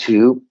leading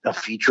to a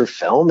feature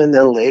film and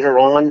then later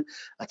on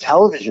a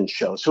television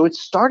show. So it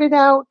started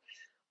out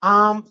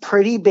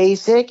pretty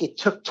basic. It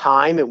took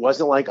time. It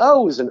wasn't like,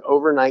 it was an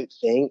overnight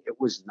thing. It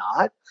was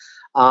not.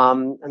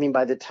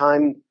 By the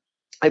time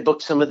I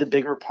booked some of the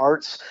bigger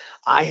parts,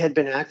 I had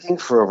been acting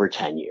for over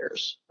 10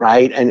 years,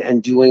 right?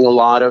 And doing a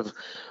lot of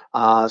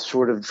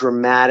sort of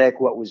dramatic,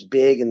 what was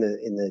big in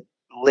the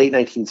late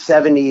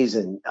 1970s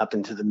and up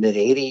into the mid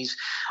 80s,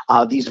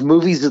 these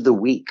movies of the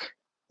week.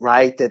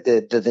 Right, that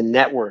the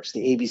networks,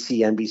 the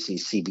ABC, NBC,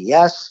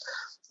 CBS,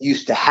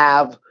 used to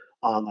have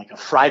on like a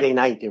Friday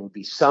night, there would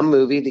be some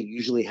movie that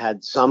usually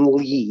had some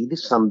lead,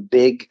 some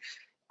big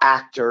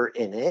actor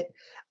in it,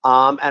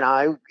 and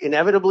I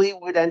inevitably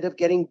would end up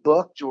getting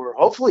booked, or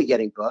hopefully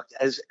getting booked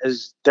as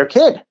their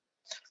kid.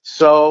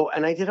 So,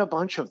 and I did a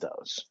bunch of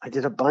those.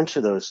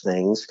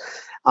 Things.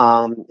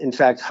 In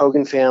fact,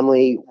 Hogan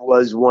Family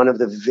was one of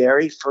the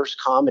very first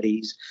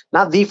comedies,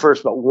 not the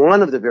first, but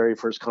one of the very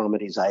first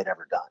comedies I had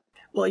ever done.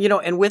 Well,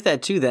 and with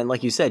that too, then,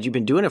 like you said, you've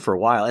been doing it for a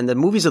while. And the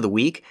movies of the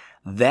week,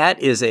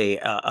 that is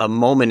a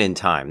moment in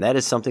time. That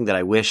is something that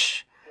I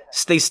wish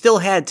they still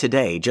had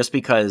today, just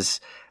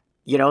because,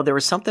 there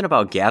was something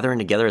about gathering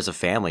together as a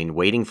family and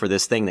waiting for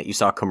this thing that you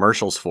saw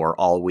commercials for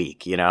all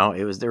week.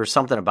 There was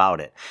something about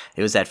it.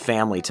 It was that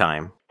family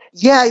time.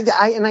 Yeah,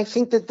 I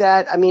think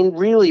that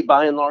really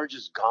by and large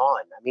is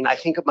gone. I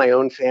think of my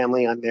own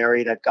family. I'm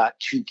married. I've got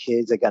 2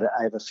 kids. I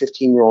have a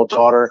 15-year-old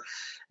daughter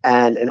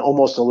and an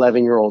almost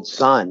 11-year-old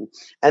son.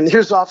 And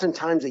there's often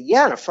times that,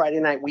 on a Friday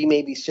night, we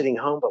may be sitting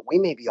home, but we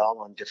may be all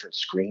on different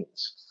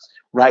screens,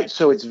 right?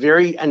 So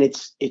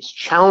it's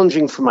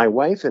challenging for my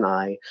wife and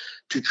I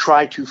to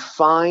try to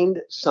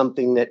find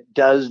something that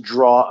does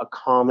draw a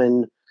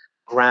common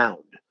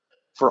ground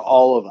for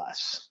all of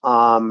us.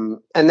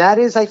 And that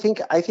is, I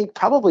think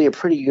probably a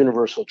pretty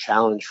universal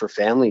challenge for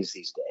families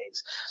these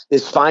days,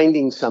 is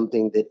finding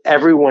something that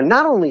everyone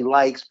not only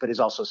likes, but is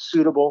also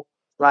suitable,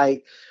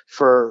 right,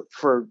 for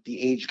the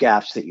age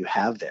gaps that you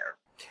have there.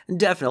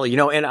 Definitely,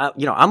 and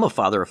I'm a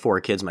father of 4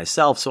 kids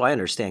myself, so I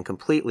understand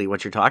completely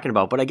what you're talking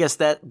about. But I guess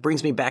that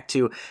brings me back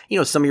to,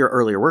 some of your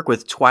earlier work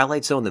with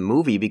Twilight Zone The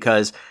Movie,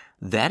 because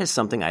that is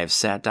something I have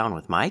sat down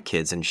with my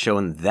kids and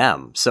shown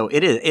them. So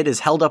it is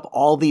held up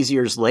all these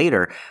years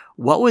later.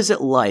 What was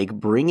it like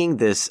bringing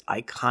this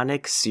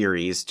iconic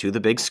series to the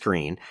big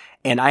screen?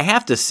 And I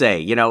have to say,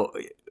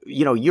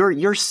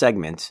 your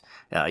segment,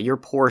 your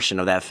portion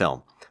of that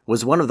film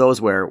was one of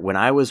those where when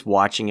I was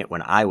watching it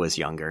when I was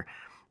younger,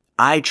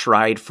 I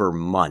tried for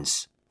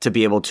months to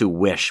be able to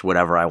wish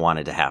whatever I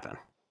wanted to happen.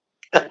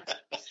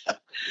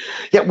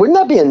 Yeah, wouldn't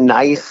that be a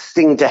nice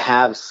thing to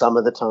have some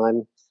of the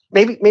time?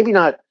 Maybe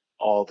not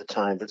all the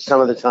time, but some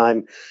of the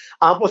time.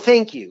 Well,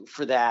 thank you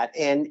for that.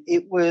 And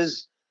it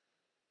was,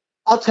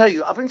 I'll tell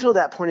you, up until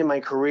that point in my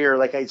career,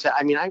 like I said,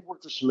 I mean, I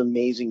worked with some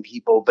amazing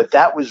people, but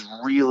that was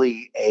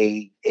really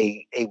a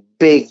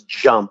big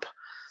jump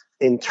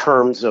in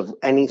terms of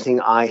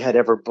anything I had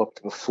ever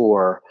booked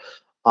before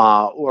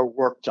or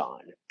worked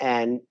on.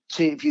 And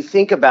if you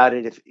think about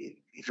it,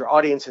 if your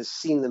audience has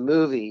seen the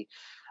movie,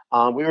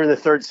 we were in the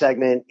third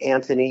segment.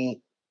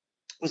 Anthony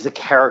was the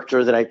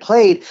character that I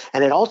played,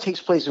 and it all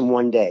takes place in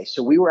one day.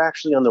 So we were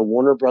actually on the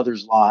Warner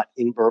Brothers lot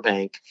in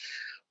Burbank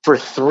for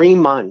 3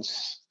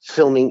 months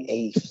filming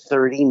a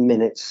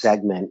 30-minute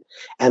segment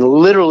and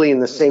literally in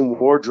the same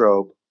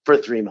wardrobe for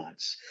 3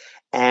 months.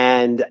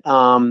 And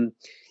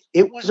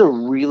it was a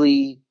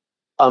really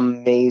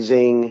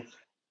amazing,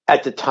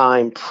 at the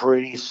time,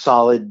 pretty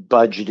solid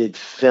budgeted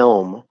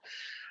film.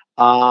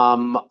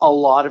 A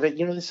lot of it,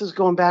 this is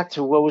going back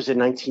to, what was it,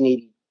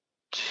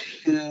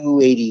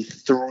 1982,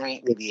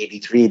 83, maybe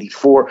 83,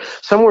 84,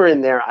 somewhere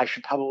in there. I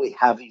should probably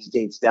have these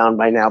dates down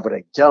by now, but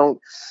I don't.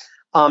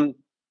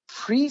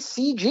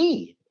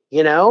 Pre-CG,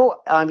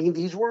 I mean,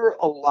 these were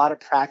a lot of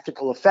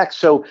practical effects.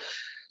 So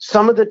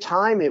some of the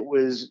time it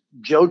was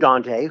Joe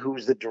Dante, who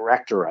was the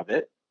director of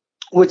it,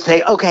 would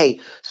say, okay,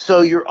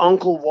 so your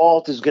Uncle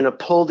Walt is going to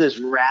pull this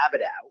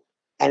rabbit out,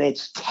 and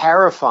it's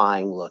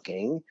terrifying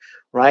looking,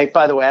 right?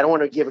 By the way, I don't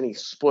want to give any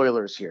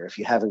spoilers here if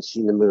you haven't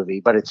seen the movie,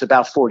 but it's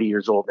about 40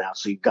 years old now,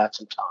 so you've got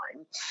some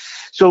time.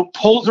 So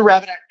pulls the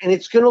rabbit out, and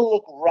it's going to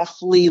look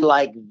roughly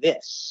like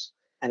this,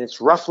 and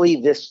it's roughly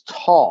this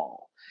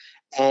tall.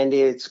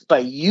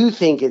 But you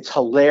think it's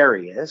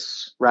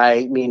hilarious,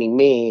 right? Meaning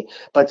me,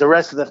 but the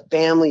rest of the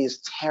family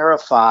is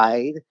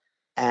terrified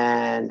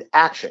and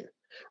action,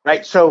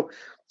 right? So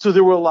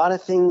there were a lot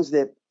of things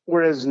that,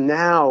 whereas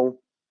now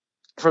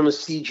from a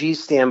CG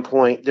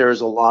standpoint,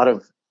 there's a lot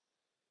of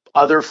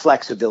other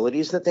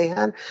flexibilities that they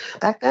had.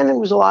 Back then, it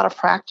was a lot of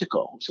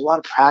practical. It was a lot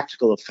of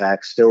practical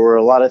effects. There were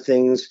a lot of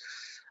things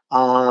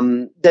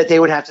that they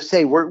would have to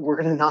say, we're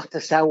going to knock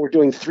this out. We're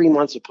doing 3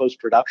 months of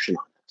post-production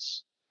on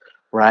this.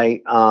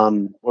 Right?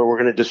 Where we're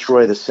going to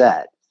destroy the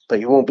set, but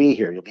you won't be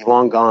here. You'll be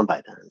long gone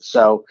by then.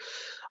 So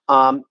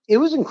it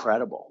was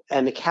incredible.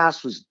 And the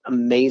cast was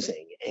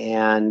amazing.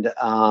 And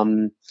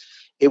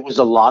it was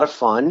a lot of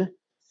fun.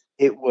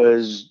 We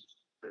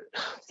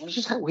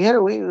had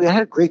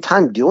a great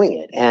time doing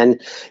it. And,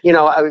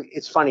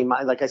 it's funny.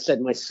 Like I said,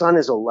 my son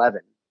is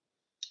 11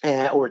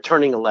 or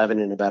turning 11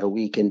 in about a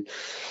week. And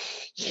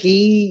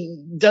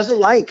he doesn't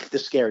like the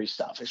scary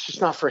stuff. It's just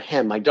not for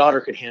him. My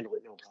daughter could handle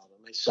it no problem.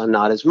 My son,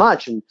 not as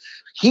much. And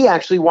he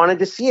actually wanted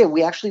to see it.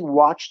 We actually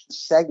watched the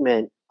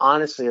segment,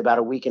 honestly, about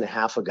a week and a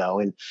half ago.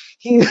 And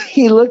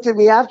he looked at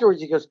me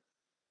afterwards. He goes,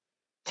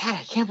 Dad,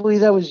 I can't believe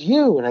that was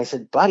you. And I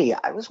said, buddy,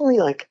 I was only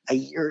like a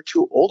year or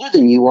two older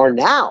than you are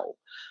now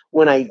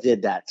when I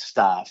did that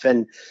stuff.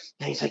 And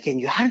he's like,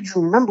 and how did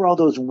you remember all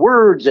those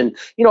words? And,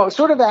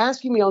 sort of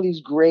asking me all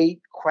these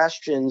great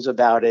questions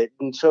about it.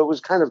 And so it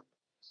was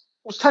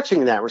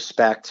touching in that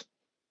respect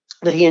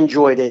that he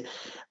enjoyed it.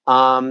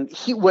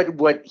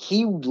 What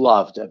he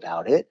loved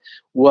about it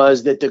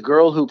was that the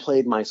girl who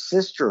played my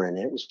sister in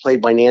it was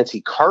played by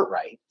Nancy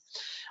Cartwright,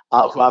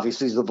 who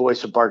obviously is the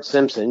voice of Bart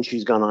Simpson.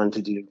 She's gone on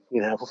to do,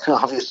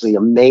 obviously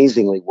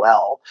amazingly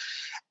well.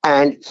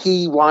 And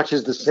he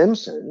watches The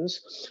Simpsons.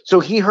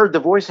 So he heard the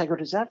voice. I go,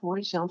 does that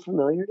voice sound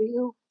familiar to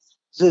you?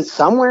 Is it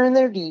somewhere in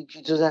there?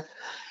 Does that?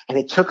 And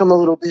it took him a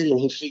little bit, and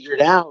he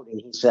figured out.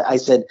 And I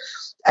said,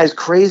 as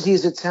crazy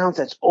as it sounds,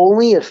 that's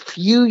only a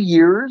few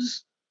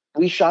years.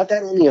 We shot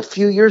that only a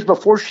few years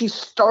before she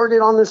started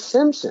on The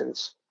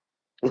Simpsons,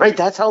 right?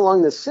 That's how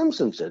long The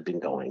Simpsons had been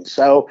going.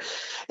 So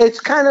it's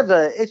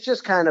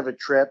just kind of a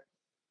trip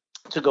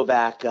to go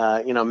back,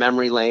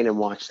 memory lane and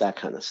watch that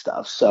kind of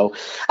stuff. So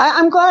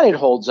I'm glad it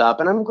holds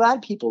up, and I'm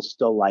glad people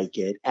still like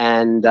it.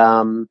 And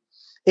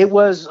it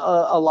was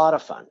a lot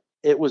of fun.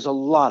 It was a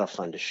lot of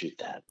fun to shoot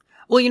that.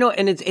 Well,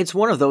 and it's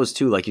one of those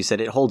too, like you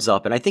said, it holds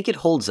up. And I think it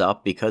holds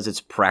up because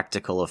it's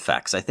practical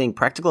effects. I think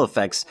practical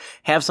effects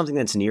have something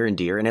that's near and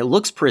dear, and it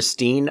looks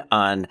pristine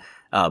on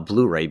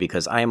Blu-ray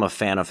because I am a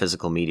fan of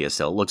physical media,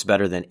 so it looks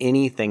better than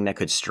anything that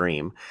could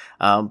stream.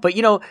 But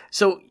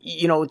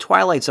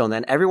Twilight Zone,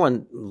 then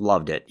everyone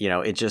loved it.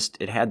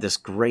 It had this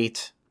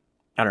great,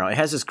 I don't know, it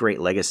has this great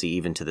legacy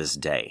even to this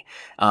day.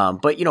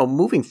 But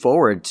moving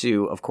forward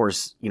to, of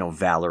course,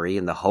 Valerie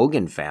and the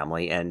Hogan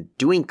family and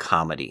doing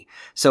comedy.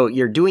 So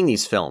you're doing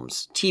these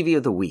films, TV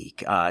of the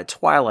Week,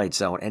 Twilight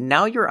Zone, and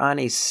now you're on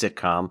a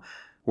sitcom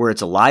where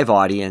it's a live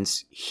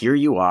audience. Here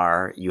you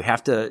are. You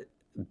have to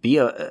be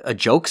a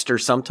jokester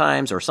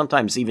sometimes, or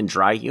sometimes even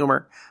dry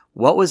humor.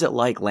 What was it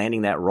like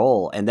landing that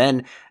role? And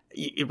then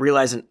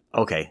realizing,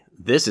 okay,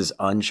 this is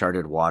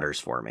uncharted waters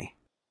for me.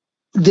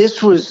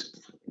 This was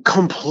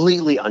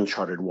completely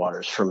uncharted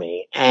waters for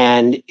me.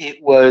 And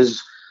it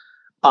was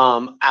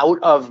out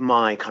of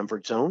my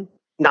comfort zone.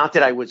 Not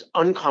that I was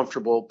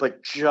uncomfortable,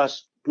 but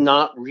just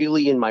not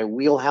really in my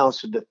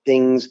wheelhouse of the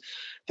things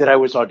that I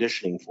was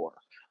auditioning for.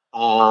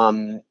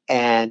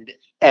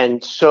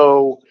 And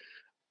so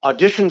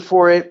auditioned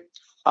for it,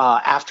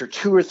 after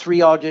 2 or 3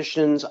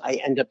 auditions, I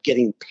end up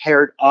getting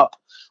paired up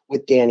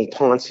with Danny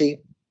Ponce,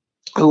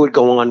 who would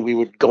go on. We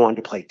would go on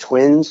to play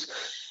twins,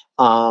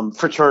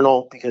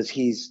 fraternal, because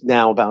he's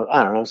now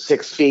about,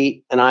 6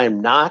 feet, and I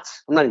am not.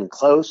 I'm not even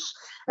close.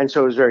 And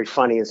so it was very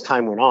funny as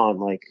time went on,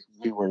 like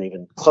we weren't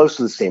even close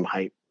to the same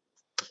height.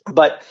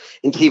 But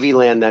in TV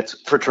land, that's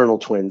fraternal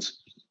twins.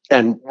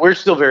 And we're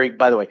still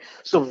by the way,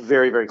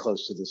 very, very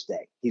close to this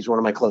day. He's one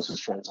of my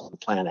closest friends on the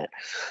planet.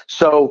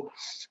 So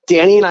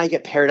Danny and I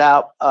get paired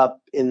up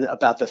in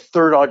about the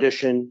 3rd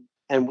audition,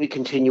 and we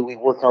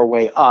work our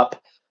way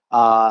up,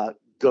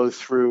 go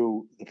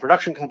through the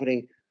production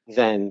company,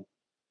 then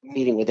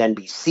meeting with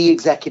NBC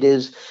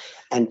executives,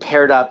 and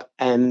paired up.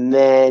 And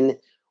then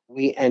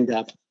we end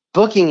up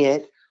booking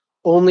it,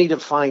 only to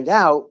find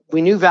out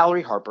we knew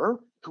Valerie Harper,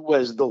 who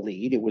was the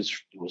lead. It was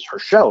her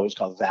show. It was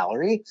called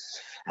Valerie.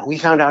 And we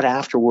found out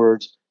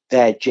afterwards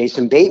that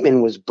Jason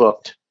Bateman was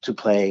booked to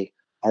play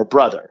our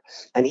brother.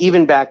 And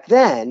even back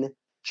then,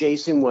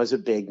 Jason was a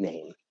big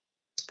name.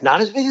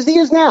 Not as big as he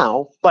is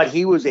now, but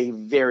he was a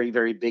very,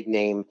 very big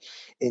name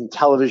in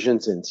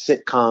televisions and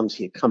sitcoms.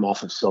 He had come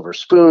off of Silver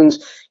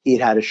Spoons. He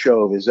had a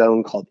show of his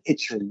own called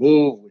It's Your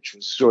Move, which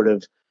was sort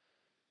of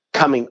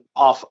coming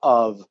off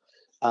of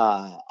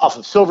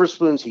Silver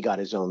Spoons. He got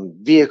his own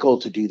vehicle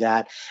to do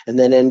that. And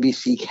then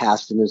NBC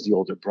cast him as the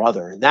older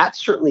brother. And that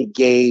certainly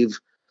gave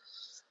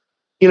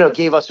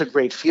us a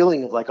great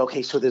feeling of like,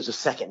 okay, so there's a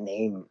second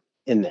name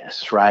in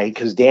this, right?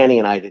 Because Danny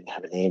and I didn't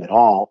have a name at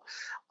all.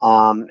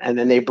 And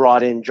then they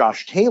brought in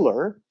Josh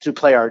Taylor to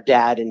play our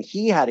dad, and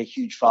he had a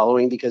huge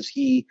following because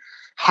he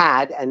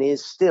had and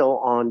is still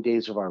on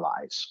Days of Our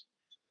Lives.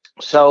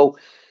 So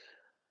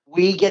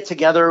we get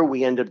together,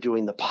 we end up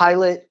doing the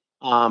pilot.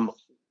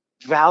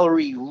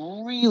 Valerie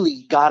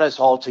really got us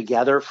all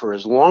together for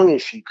as long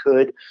as she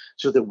could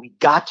so that we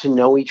got to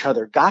know each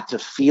other, got to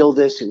feel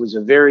this. It was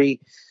very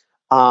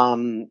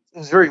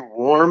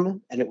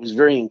warm, and it was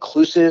very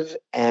inclusive.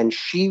 And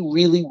she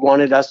really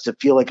wanted us to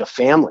feel like a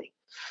family,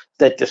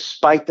 that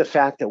despite the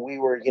fact that we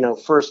were,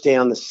 first day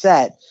on the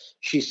set,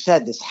 she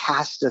said, this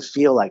has to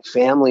feel like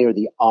family or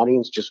the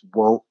audience just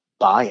won't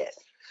buy it.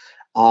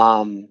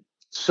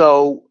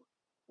 So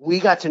we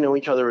got to know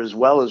each other as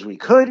well as we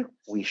could.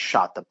 We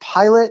shot the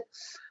pilot.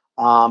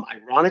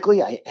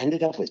 Ironically, I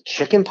ended up with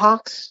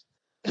chickenpox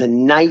the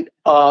night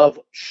of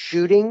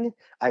shooting.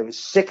 I was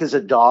sick as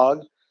a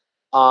dog.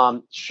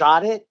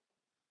 Shot it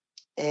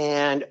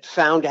and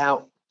found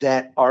out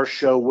that our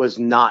show was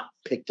not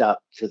picked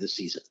up for the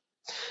season.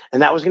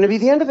 And that was going to be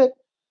the end of it.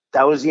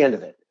 That was the end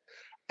of it.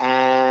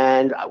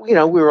 And, we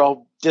were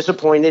all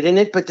disappointed in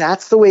it, but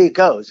that's the way it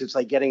goes. It's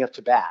like getting up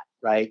to bat,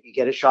 right? You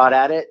get a shot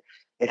at it,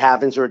 it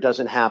happens or it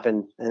doesn't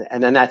happen.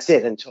 And then that's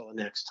it until the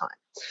next time.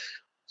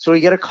 So we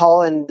get a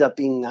call, ended up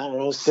being,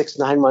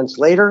 6-9 months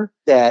later,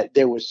 that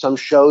there was some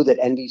show that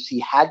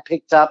NBC had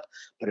picked up,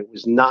 but it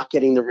was not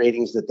getting the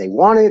ratings that they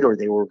wanted, or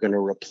they were going to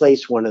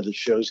replace one of the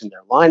shows in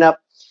their lineup.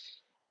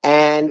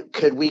 And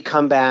could we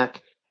come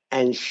back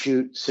and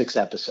shoot 6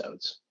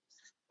 episodes?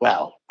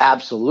 Well,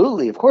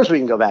 absolutely. Of course we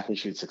can go back and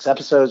shoot 6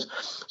 episodes.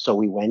 So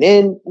we went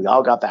in, we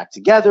all got back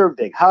together,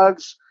 big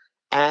hugs,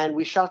 and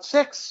we shot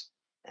 6.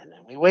 And then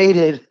we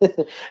waited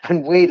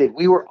and waited.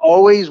 We were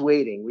always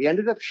waiting. We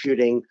ended up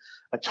shooting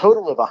a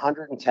total of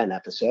 110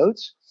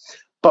 episodes,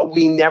 but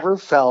I never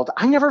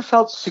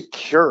felt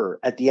secure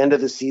at the end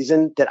of the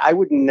season that I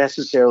wouldn't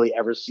necessarily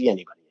ever see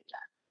anybody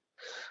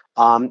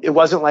again. It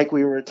wasn't like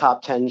we were a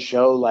top 10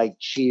 show like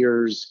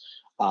Cheers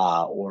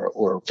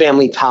or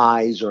Family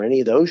Ties or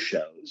any of those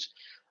shows.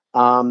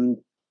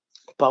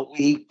 But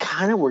we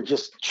kind of were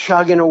just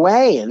chugging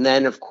away. And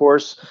then, of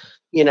course,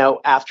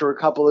 after a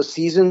couple of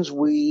seasons,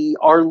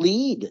 our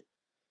lead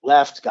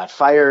left, got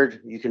fired.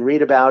 You can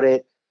read about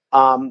it.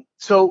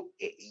 So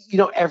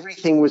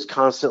everything was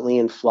constantly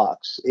in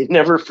flux. It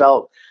never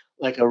felt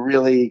like a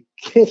really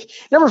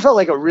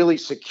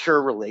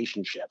secure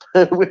relationship.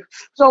 It was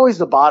always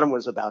the bottom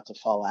was about to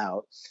fall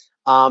out.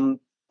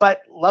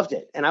 But loved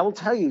it. And I will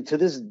tell you, to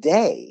this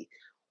day,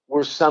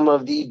 were some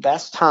of the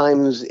best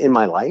times in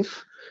my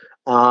life.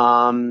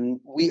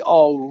 We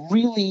all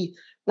really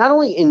not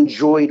only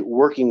enjoyed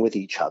working with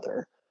each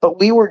other, but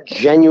we were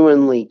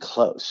genuinely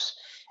close.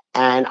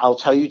 And I'll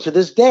tell you to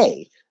this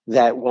day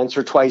that once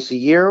or twice a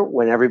year,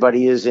 when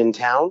everybody is in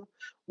town,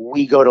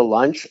 we go to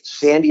lunch.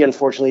 Sandy,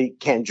 unfortunately,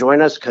 can't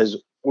join us because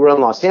we're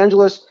in Los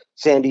Angeles.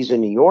 Sandy's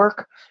in New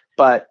York.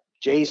 But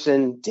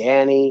Jason,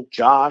 Danny,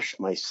 Josh,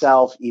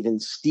 myself, even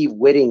Steve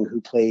Whitting, who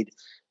played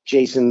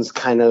Jason's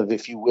kind of,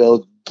 if you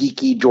will,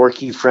 geeky,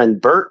 dorky friend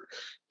Bert,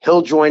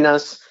 he'll join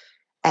us.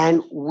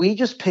 And we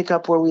just pick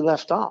up where we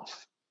left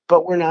off.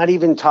 But we're not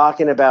even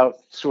talking about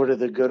sort of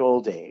the good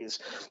old days.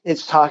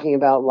 It's talking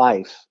about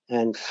life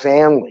and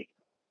family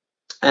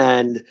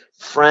and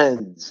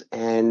friends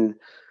and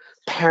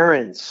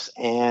parents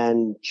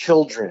and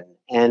children.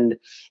 And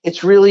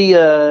it's really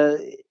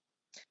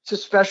it's a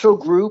special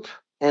group.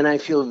 And I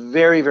feel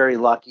very, very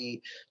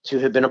lucky to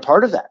have been a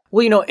part of that.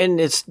 Well, and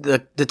it's the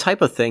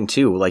type of thing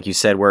too, like you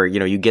said, where,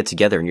 you get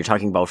together and you're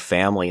talking about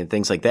family and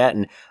things like that.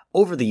 And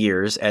over the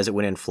years, as it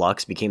went in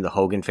flux, became the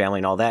Hogan family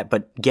and all that.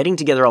 But getting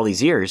together all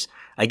these years,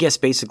 I guess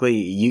basically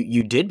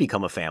you did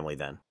become a family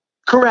then.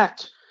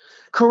 Correct.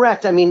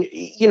 I mean,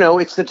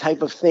 it's the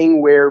type of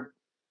thing where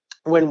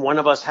when one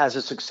of us has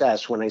a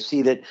success, when I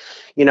see that,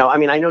 I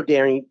know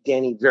Danny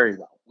very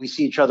well. We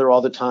see each other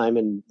all the time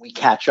and we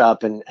catch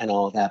up and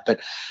all of that. But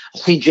I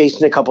see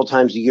Jason a couple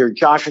times a year,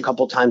 Josh a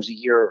couple times a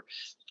year.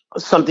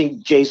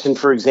 Jason,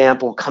 for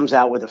example, comes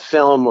out with a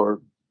film or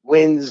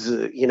wins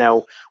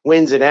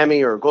an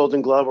Emmy or a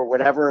Golden Globe or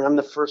whatever. And I'm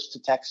the first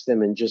to text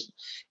him and just,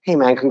 hey,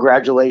 man,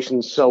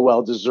 congratulations. So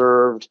well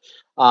deserved.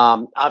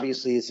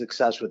 Obviously, his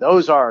success with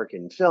Ozark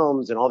and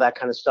films and all that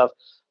kind of stuff.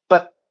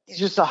 But he's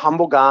just a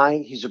humble guy.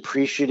 He's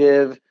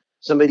appreciative,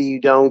 somebody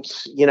you don't,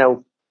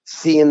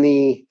 see in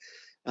the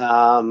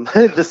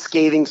the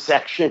scathing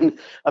section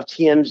of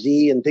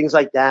TMZ and things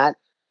like that.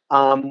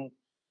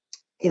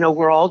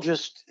 We're all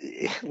just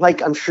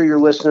like, I'm sure your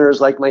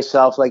listeners, like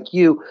myself, like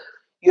you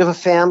have a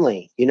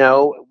family,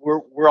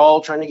 we're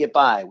all trying to get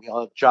by. We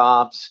all have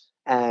jobs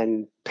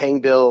and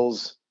paying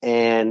bills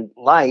and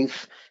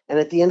life. And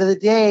at the end of the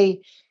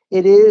day,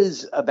 it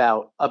is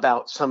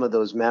about some of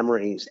those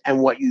memories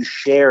and what you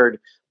shared,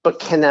 but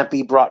can that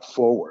be brought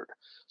forward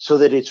so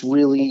that it's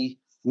really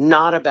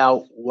not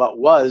about what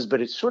was, but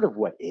it's sort of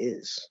what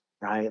is,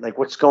 right? Like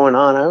what's going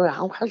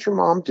on? How's your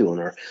mom doing?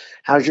 Or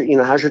how's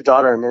your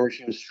daughter? I remember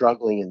she was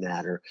struggling in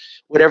that, or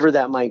whatever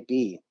that might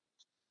be.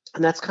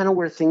 And that's kind of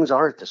where things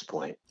are at this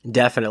point.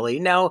 Definitely.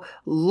 Now,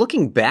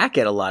 looking back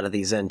at a lot of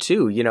these then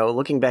too,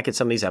 looking back at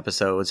some of these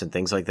episodes and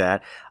things like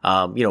that,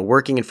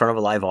 working in front of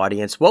a live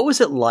audience, what was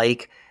it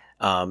like?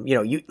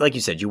 You, like you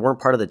said, you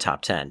weren't part of the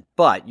top 10,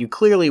 but you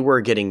clearly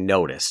were getting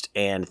noticed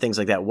and things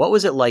like that. What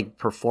was it like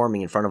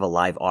performing in front of a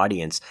live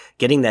audience,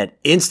 getting that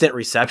instant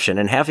reception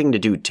and having to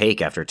do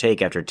take after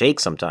take after take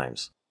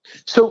sometimes?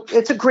 So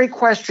it's a great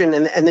question.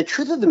 And the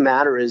truth of the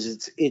matter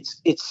is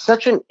it's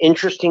such an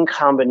interesting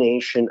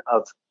combination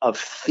of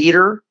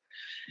theater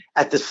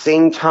at the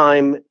same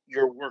time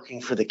you're working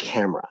for the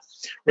camera,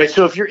 right?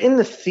 So if you're in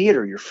the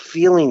theater, you're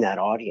feeling that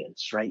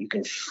audience, right? You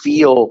can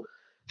feel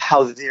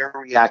how they're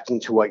reacting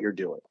to what you're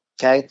doing.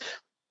 Okay.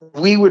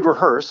 We would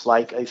rehearse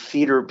like a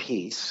theater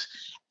piece.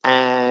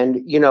 And,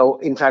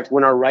 in fact,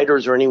 when our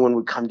writers or anyone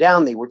would come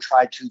down, they would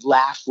try to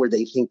laugh where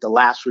they think the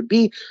laughs would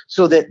be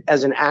so that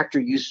as an actor,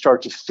 you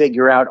start to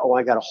figure out, oh,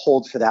 I got to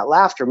hold for that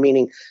laughter,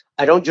 meaning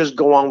I don't just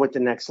go on with the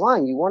next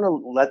line. You want to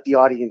let the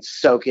audience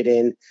soak it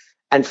in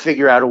and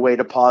figure out a way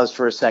to pause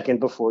for a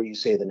second before you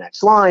say the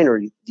next line, or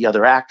the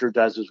other actor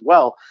does as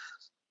well.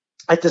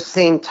 At the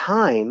same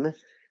time,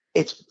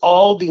 it's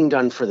all being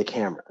done for the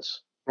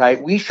cameras,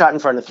 right? We shot in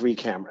front of 3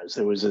 cameras.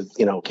 There was a,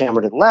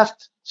 camera to the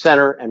left,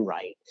 center, and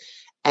right.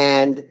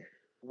 And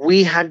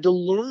we had to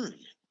learn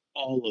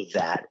all of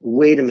that.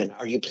 Wait a minute,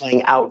 are you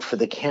playing out for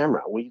the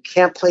camera? Well, you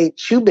can't play it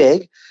too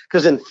big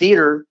because in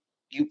theater,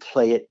 you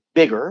play it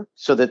bigger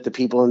so that the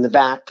people in the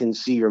back can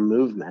see your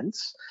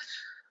movements,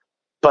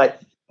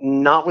 but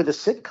not with a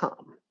sitcom,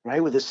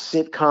 right? With a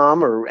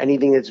sitcom or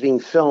anything that's being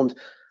filmed,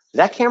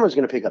 that camera is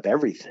going to pick up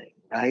everything.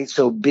 Right.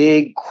 So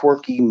big,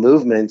 quirky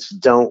movements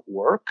don't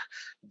work.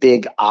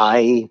 Big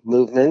eye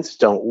movements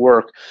don't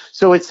work.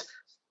 So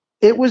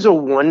it was a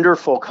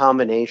wonderful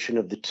combination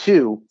of the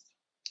two.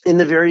 In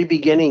the very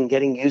beginning,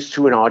 getting used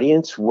to an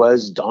audience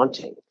was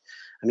daunting.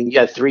 I mean, you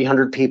had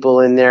 300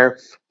 people in there.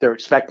 They're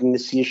expecting to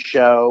see a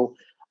show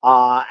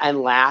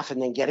and laugh,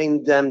 and then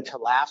getting them to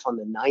laugh on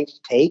the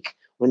 9th take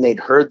when they'd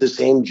heard the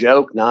same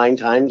joke 9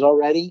 times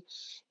already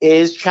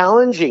is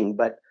challenging.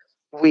 But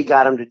we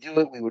got them to do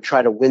it. We would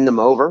try to win them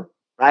over,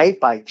 right,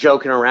 by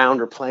joking around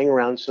or playing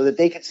around so that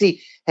they could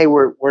see, hey,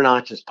 we're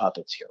not just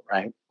puppets here,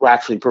 right? We're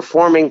actually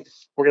performing.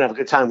 We're going to have a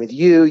good time with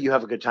you. You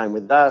have a good time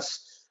with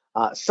us.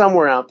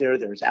 Somewhere out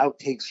there's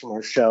outtakes from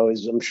our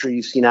shows. I'm sure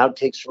you've seen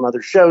outtakes from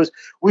other shows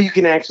where you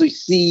can actually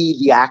see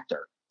the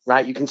actor,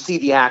 right? You can see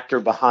the actor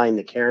behind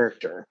the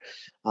character,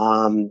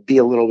 be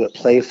a little bit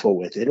playful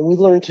with it. And we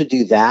learned to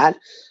do that.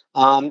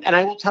 And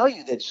I will tell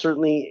you that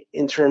certainly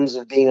in terms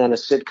of being on a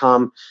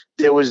sitcom,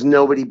 there was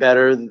nobody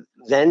better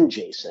than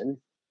Jason.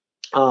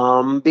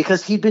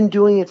 Because he'd been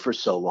doing it for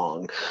so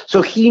long.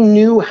 So he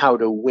knew how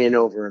to win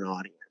over an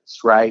audience,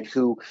 right?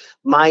 Who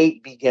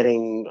might be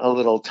getting a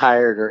little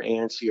tired or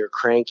antsy or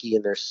cranky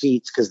in their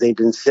seats because they've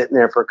been sitting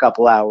there for a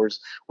couple hours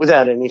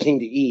without anything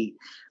to eat.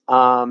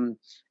 And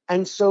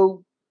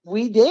so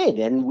we did,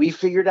 and we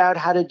figured out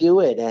how to do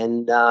it.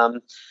 And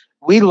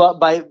we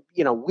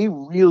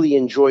really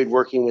enjoyed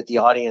working with the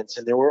audience.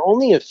 And there were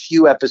only a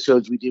few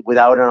episodes we did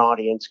without an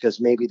audience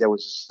because maybe there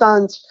was a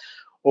stunt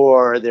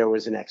or there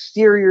was an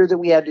exterior that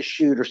we had to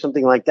shoot or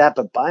something like that.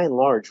 But by and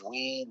large,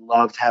 we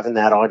loved having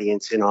that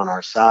audience in on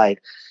our side.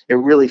 It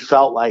really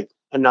felt like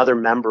another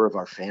member of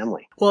our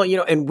family. Well,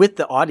 and with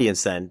the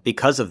audience then,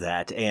 because of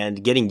that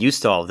and getting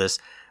used to all of this,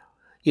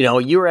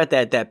 you were at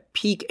that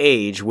peak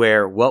age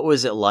where what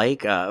was it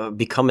like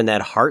becoming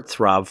that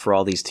heartthrob for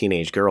all these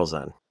teenage girls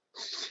then?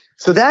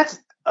 So that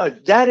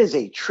is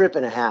a trip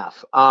and a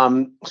half.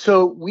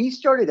 So we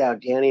started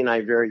out, Danny and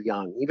I, very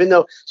young,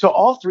 so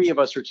all three of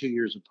us are 2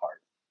 years apart.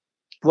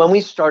 When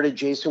we started,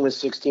 Jason was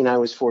 16, I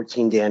was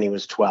 14, Danny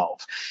was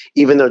 12,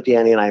 even though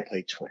Danny and I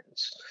played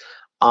twins.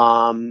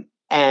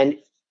 And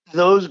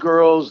those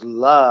girls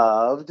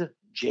loved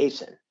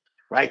Jason,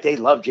 right? They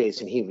loved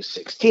Jason. He was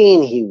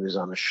 16. He was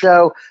on the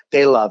show.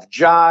 They loved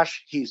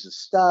Josh. He's a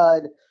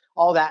stud,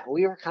 all that.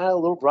 We were kind of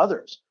little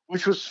brothers,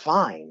 which was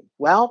fine.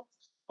 Well,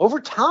 over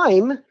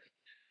time,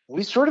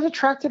 we sort of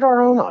attracted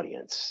our own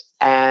audience.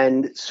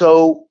 And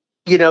so,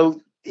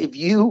 if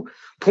you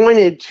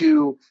pointed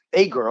to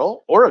a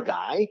girl or a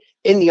guy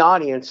in the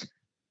audience,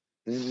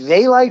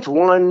 they liked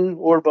one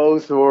or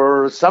both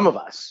or some of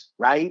us,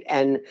 right?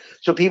 And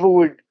so people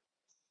would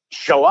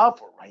show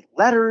up or write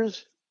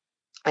letters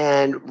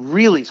and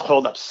really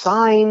hold up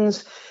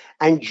signs.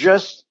 And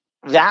just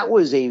that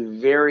was a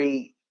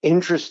very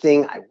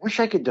interesting, I wish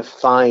I could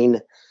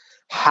define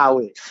how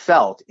it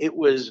felt. It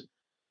was,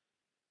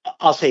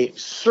 I'll say,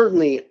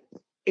 certainly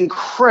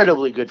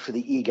incredibly good for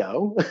the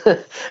ego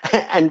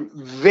and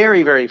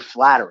very, very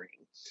flattering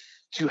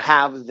to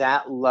have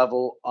that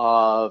level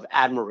of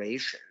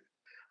admiration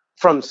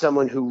from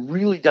someone who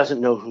really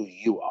doesn't know who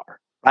you are,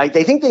 right?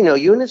 They think they know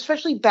you. And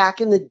especially back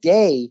in the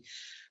day,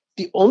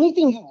 the only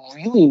thing you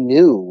really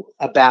knew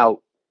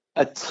about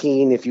a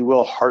teen, if you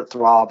will,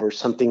 heartthrob or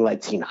something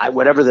like teen,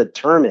 whatever the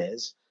term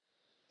is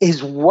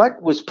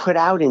what was put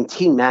out in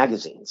teen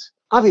magazines.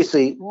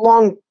 Obviously,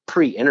 long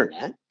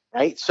pre-internet,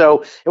 right?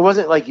 So it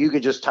wasn't like you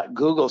could just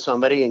Google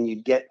somebody and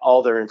you'd get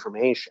all their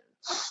information.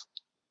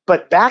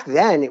 But back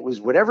then, it was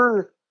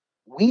whatever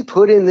we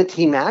put in the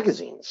teen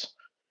magazines,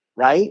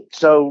 right?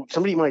 So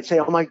somebody might say,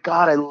 oh my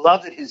God, I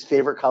love that his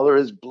favorite color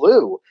is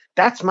blue.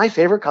 That's my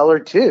favorite color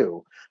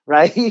too,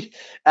 right?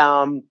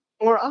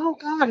 Or, oh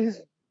God,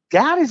 his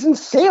dad is in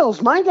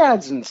sales. My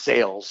dad's in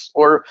sales.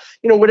 Or,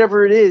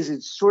 whatever it is,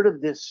 it's sort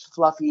of this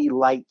fluffy,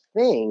 light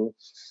thing.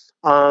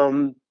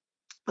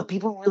 But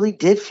people really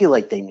did feel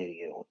like they knew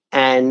you.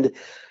 And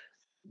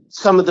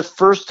some of the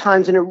first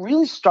times, and it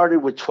really started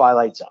with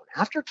Twilight Zone.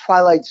 After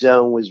Twilight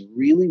Zone was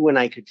really when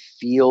I could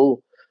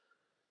feel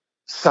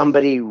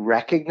somebody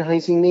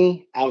recognizing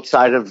me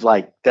outside of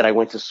that I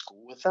went to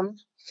school with them.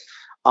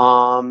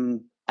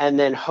 And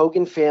then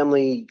Hogan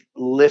Family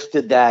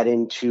lifted that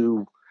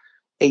into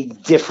a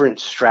different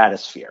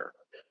stratosphere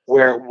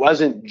where it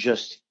wasn't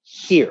just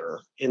here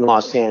in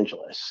Los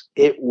Angeles.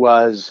 It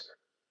was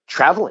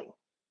traveling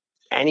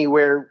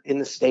anywhere in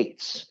the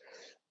States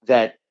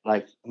that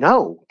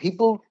no,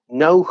 people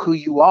know who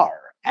you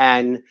are.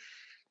 And,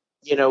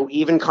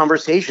 even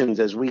conversations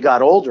as we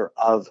got older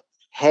of,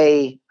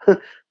 hey,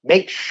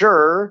 make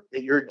sure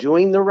that you're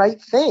doing the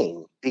right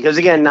thing. Because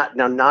again,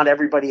 not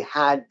everybody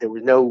there were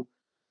no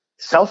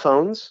cell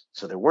phones,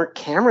 so there weren't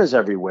cameras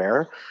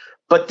everywhere,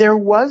 but there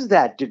was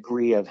that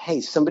degree of, hey,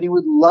 somebody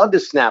would love to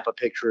snap a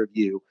picture of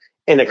you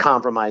in a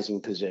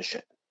compromising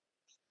position,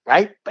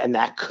 right? And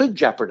that could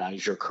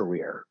jeopardize your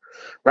career,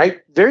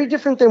 right? Very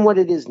different than what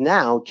it is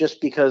now,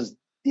 just because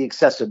the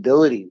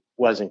accessibility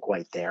wasn't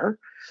quite there.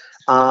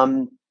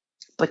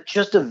 But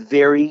just a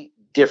very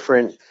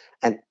different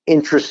and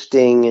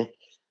interesting,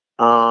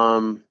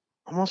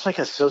 almost like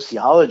a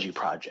sociology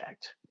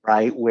project,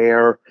 right?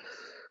 Where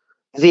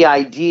the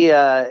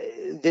idea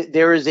that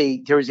there is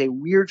a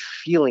weird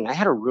feeling. I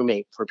had a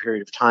roommate for a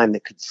period of time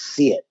that could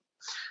see it,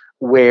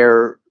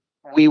 where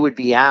we would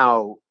be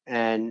out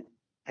and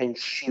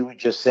she would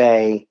just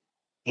say,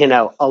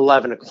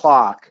 11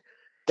 o'clock,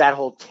 that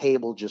whole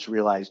table just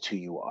realized who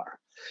you are.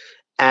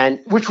 And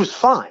which was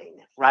fine,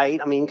 right?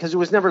 I mean, because it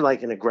was never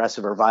like an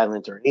aggressive or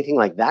violent or anything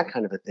like that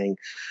kind of a thing.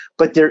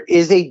 But there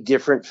is a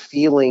different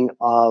feeling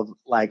of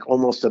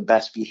almost a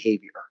best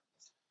behavior,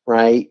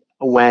 right?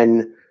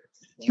 When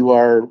you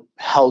are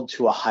held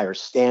to a higher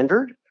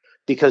standard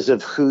because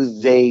of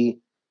who they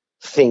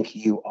think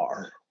you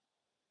are.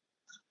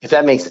 If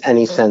that makes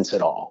any sense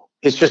at all.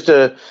 It's just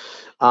a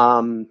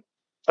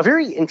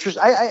very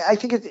interesting. I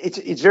think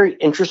it's very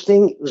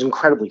interesting. It was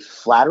incredibly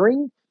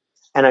flattering,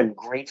 and I'm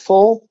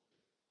grateful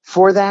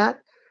for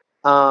that.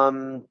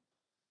 And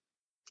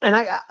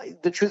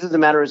the truth of the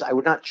matter is, I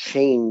would not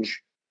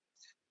change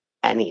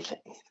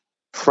anything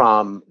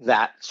from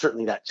that.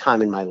 Certainly, that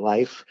time in my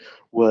life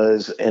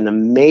was an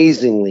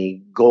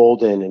amazingly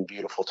golden and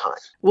beautiful time.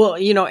 Well,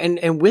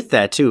 and with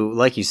that too,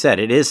 like you said,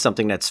 it is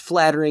something that's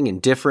flattering and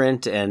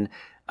different, and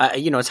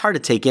it's hard to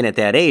take in at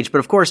that age. But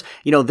of course,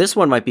 this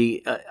one might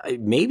be,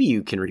 maybe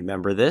you can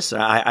remember this.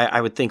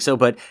 I would think so.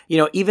 But,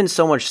 even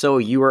so much so,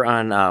 you were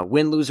on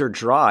Win, Lose, or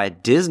Draw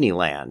at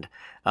Disneyland.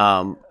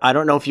 I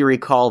don't know if you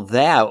recall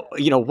that.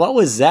 What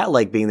was that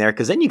like being there?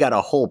 Because then you got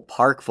a whole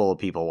park full of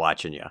people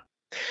watching you.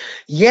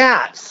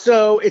 Yeah,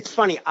 so it's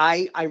funny.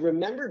 I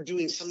remember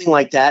doing something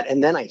like that,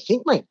 and then I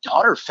think my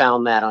daughter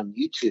found that on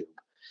YouTube.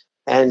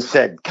 and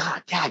said,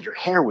 God, Dad, your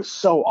hair was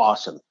so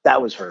awesome.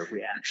 That was her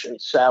reaction.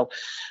 So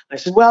I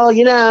said, well,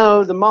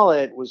 the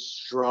mullet was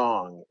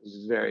strong. It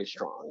was very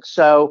strong.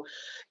 So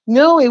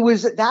no,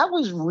 that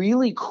was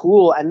really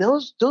cool. And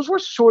those were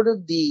sort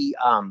of the,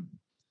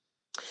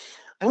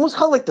 I almost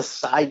call it like the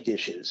side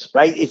dishes,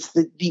 right? It's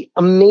the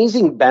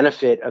amazing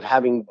benefit of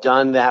having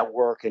done that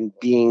work and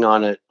being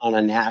on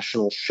a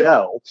national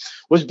show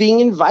was being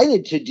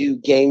invited to do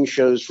game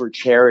shows for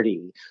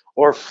charity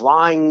or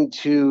flying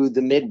to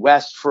the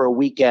Midwest for a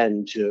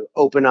weekend to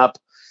open up,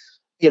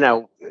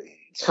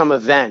 some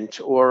event.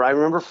 Or I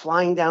remember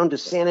flying down to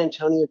San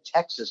Antonio,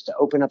 Texas to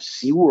open up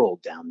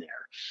SeaWorld down there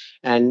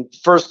and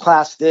first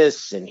class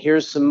this, and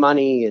here's some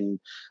money. And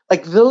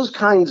like those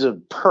kinds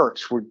of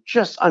perks were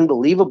just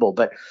unbelievable.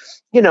 But,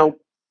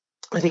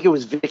 I think it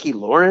was Vicki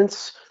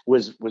Lawrence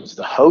was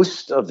the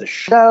host of the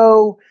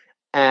show,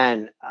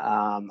 and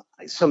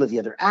some of the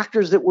other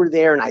actors that were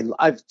there. And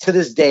I've to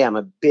this day, I'm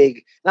a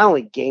big, not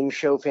only game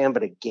show fan,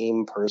 but a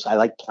game person. I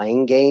like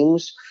playing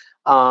games.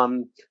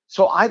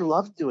 So I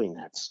love doing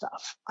that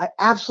stuff. I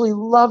absolutely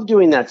love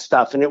doing that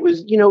stuff. And it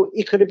was,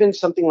 it could have been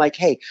something like,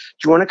 hey, do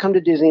you want to come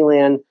to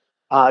Disneyland?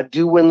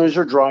 Do win, lose,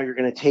 or draw. You're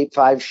going to tape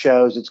 5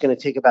 shows. It's going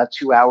to take about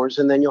 2 hours,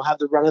 and then you'll have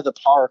the run of the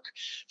park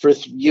for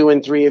you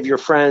and 3 of your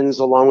friends,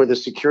 along with a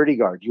security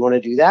guard. You want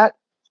to do that?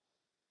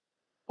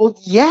 Well,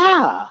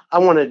 yeah, I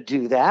want to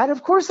do that.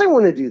 Of course, I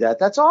want to do that.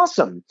 That's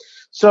awesome.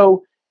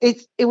 So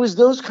it was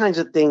those kinds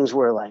of things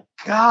where, like,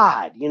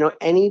 God,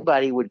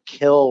 anybody would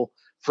kill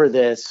for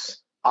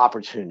this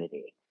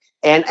opportunity,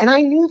 and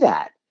I knew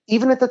that.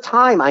 Even at the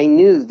time, I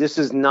knew this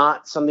is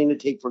not something to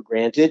take for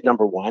granted,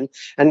 number one.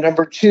 And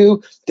number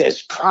two,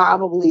 there's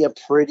probably a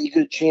pretty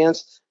good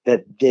chance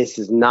that this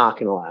is not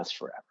going to last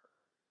forever,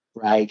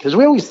 right? Because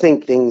we always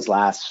think things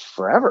last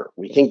forever.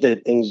 We think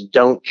that things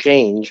don't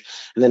change.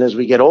 And then as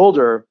we get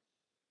older,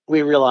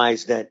 we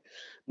realize that,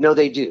 no,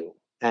 they do.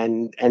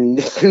 And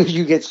as soon as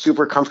you get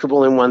super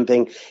comfortable in one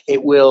thing,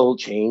 it will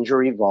change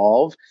or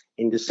evolve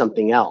into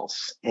something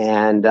else.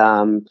 And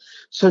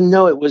so,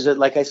 no, it was,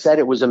 like I said,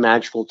 it was a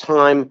magical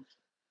time.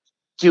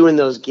 Doing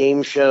those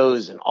game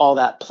shows and all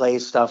that play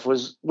stuff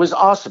was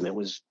awesome. It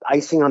was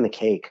icing on the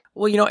cake.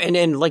 Well,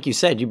 and like you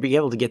said, you'd be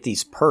able to get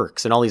these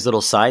perks and all these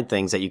little side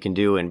things that you can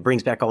do, and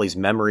brings back all these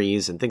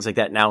memories and things like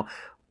that. Now,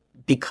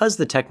 because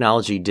the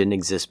technology didn't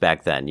exist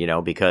back then,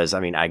 because,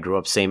 I grew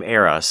up same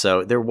era,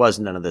 so there was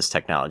none of this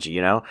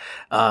technology,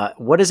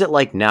 what is it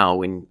like now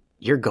when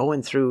you're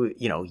going through,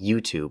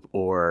 YouTube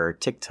or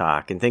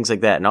TikTok and things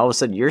like that, and all of a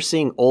sudden you're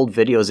seeing old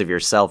videos of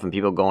yourself and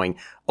people going,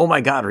 oh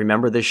my God,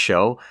 remember this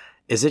show?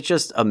 Is it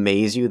just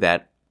amaze you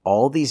that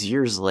all these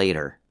years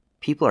later,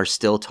 people are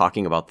still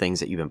talking about things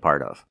that you've been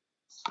part of?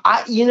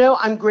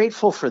 I'm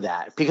grateful for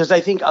that, because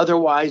I think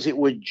otherwise it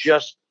would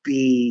just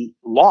be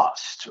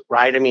lost,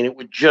 right?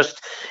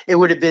 There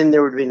would have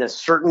been a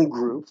certain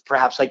group,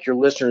 perhaps like your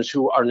listeners,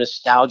 who are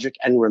nostalgic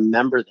and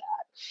remember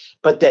that,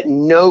 but that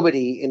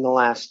nobody in the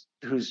last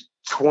who's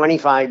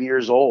 25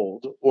 years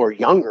old or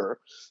younger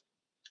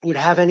would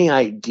have any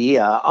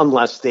idea,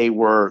 unless they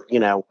were,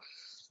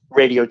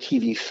 radio,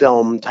 TV,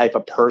 film type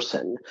of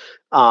person,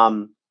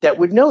 that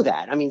would know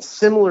that.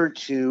 Similar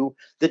to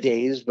the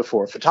days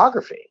before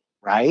photography,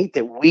 right?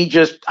 That we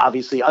just,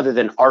 obviously, other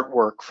than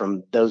artwork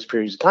from those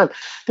periods of time,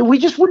 that we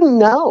just wouldn't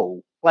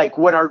know, like,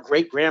 what our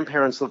great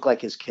grandparents looked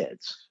like as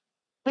kids.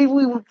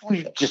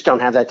 We just don't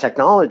have that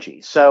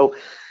technology. So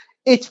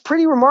it's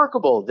pretty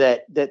remarkable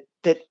that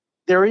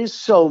there is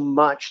so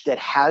much that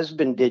has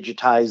been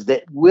digitized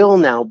that will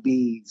now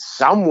be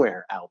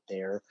somewhere out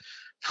there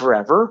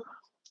forever.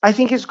 I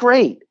think is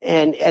great.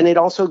 And it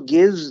also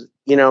gives,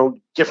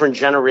 different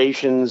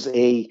generations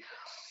a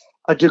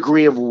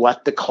degree of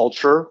what the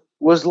culture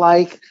was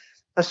like,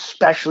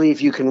 especially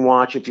if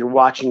you're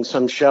watching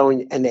some show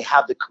and they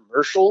have the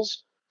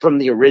commercials from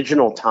the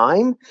original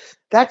time.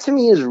 That to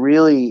me is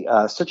really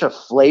such a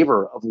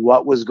flavor of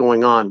what was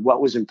going on,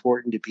 what was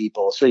important to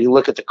people. So you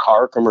look at the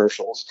car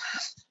commercials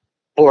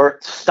or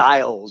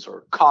styles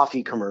or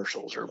coffee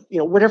commercials or,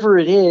 whatever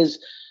it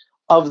is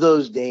of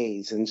those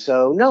days. And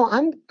so, no,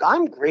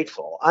 I'm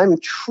grateful. I'm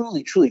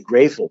truly, truly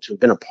grateful to have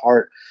been a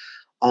part,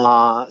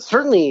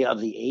 certainly of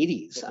the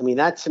 80s.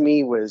 That to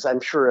me was,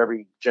 I'm sure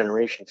every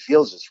generation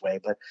feels this way,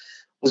 but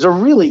was a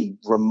really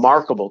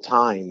remarkable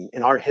time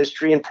in our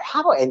history, and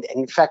probably, and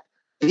in fact,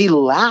 the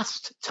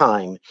last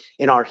time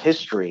in our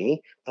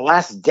history, the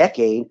last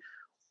decade,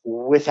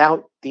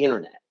 without the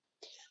internet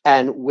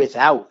and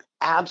without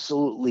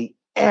absolutely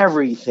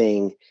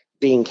everything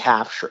being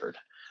captured.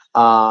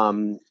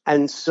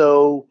 And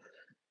so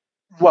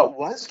what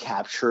was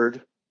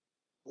captured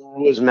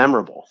was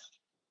memorable,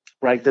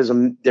 right? It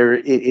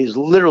is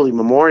literally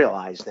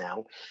memorialized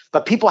now,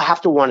 but people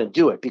have to want to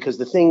do it, because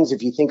the things,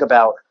 if you think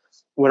about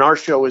when our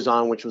show was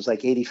on, which was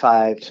like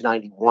 85 to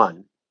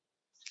 91,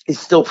 is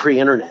still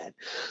pre-internet.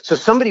 So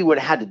somebody would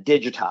have had to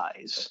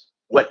digitize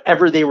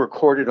whatever they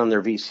recorded on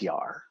their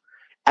VCR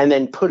and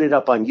then put it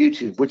up on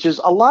YouTube, which is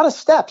a lot of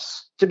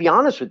steps, to be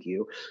honest with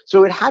you.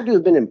 So it had to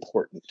have been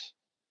important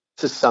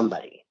to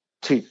somebody.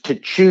 to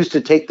choose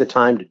to take the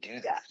time to do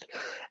that.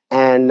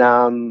 And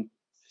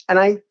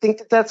I think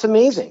that that's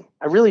amazing.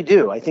 I really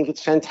do. I think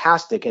it's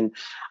fantastic. And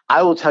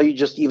I will tell you,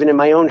 just even in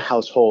my own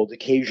household,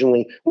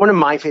 occasionally, one of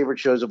my favorite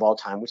shows of all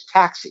time was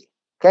Taxi.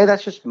 Okay,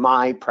 that's just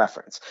my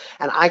preference.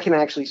 And I can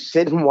actually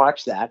sit and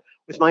watch that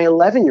with my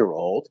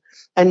 11-year-old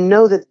and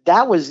know that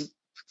that was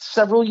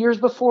several years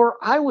before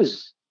I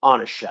was on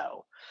a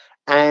show,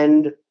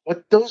 and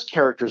what those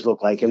characters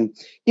look like. And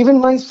even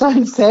my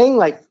son saying,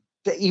 like,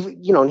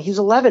 even, you know, and he's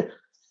 11,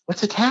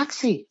 what's a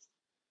taxi?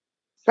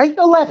 Right?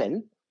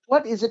 11.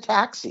 What is a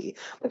taxi?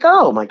 Like,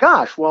 oh my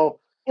gosh.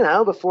 Well, you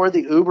know, before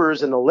the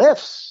Ubers and the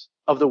Lyfts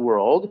of the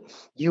world,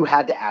 you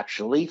had to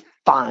actually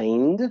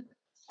find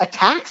a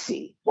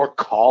taxi or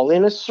call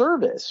in a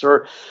service.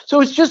 Or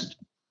so it's just,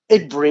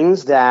 it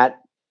brings that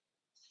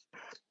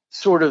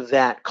sort of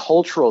that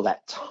cultural,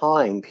 that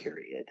time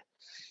period.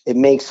 It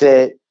makes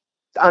it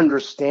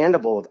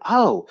understandable of,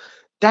 oh,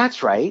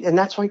 that's right. And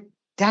that's why,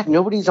 Dad,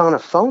 nobody's on a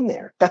phone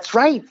there. That's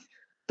right.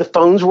 The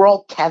phones were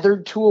all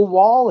tethered to a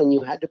wall and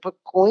you had to put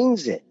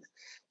coins in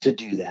to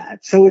do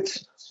that. So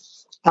it's,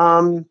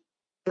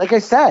 like I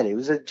said, it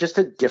was just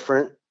a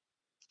different,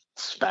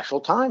 special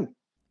time.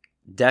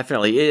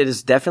 Definitely. It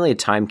is definitely a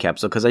time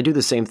capsule, because I do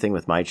the same thing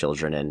with my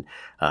children. And,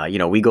 you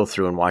know, we go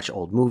through and watch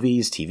old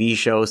movies, TV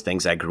shows,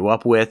 things I grew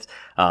up with,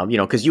 you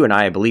know, because you and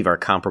I believe, are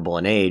comparable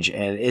in age.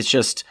 And it's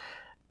just,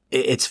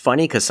 it's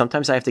funny because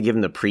sometimes I have to give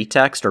them the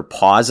pretext or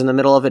pause in the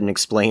middle of it and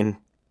explain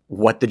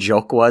what the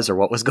joke was or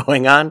what was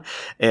going on.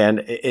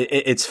 And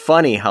it's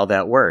funny how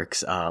that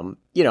works.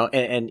 You know,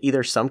 and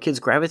either some kids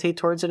gravitate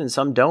towards it and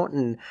some don't.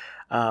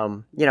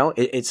 And, you know,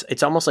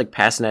 it's almost like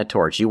passing that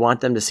torch. You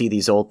want them to see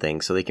these old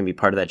things so they can be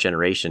part of that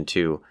generation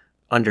to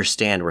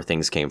understand where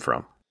things came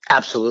from.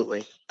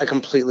 Absolutely. I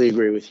completely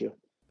agree with you.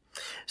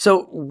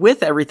 So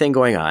with everything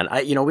going on,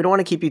 you know, we don't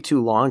want to keep you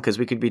too long because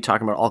we could be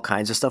talking about all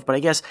kinds of stuff. But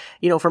I guess,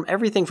 you know, from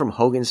everything from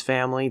Hogan's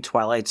Family,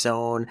 Twilight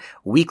Zone,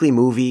 weekly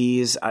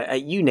movies,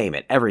 you name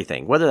it,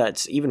 everything, whether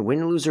that's even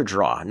win, lose, or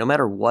draw, no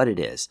matter what it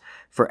is,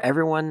 for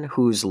everyone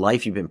whose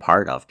life you've been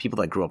part of, people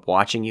that grew up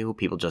watching you,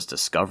 people just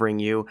discovering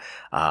you,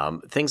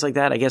 things like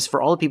that. I guess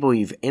for all the people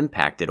you've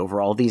impacted over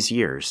all these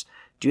years,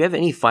 do you have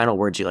any final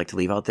words you'd like to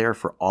leave out there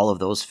for all of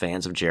those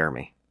fans of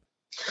Jeremy?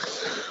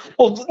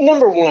 Well,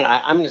 number one,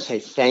 I'm going to say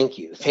thank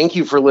you. Thank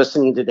you for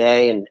listening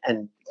today.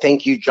 And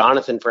thank you,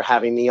 Jonathan, for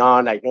having me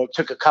on. I know it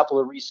took a couple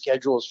of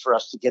reschedules for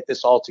us to get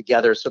this all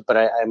together. So, but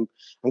I'm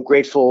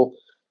grateful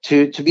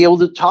to be able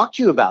to talk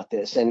to you about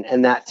this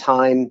and that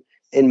time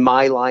in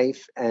my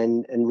life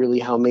and really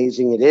how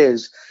amazing it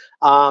is.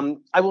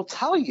 I will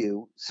tell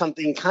you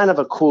something, kind of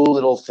a cool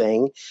little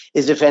thing,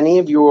 is if any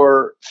of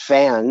your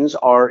fans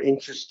are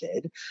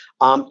interested,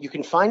 you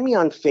can find me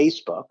on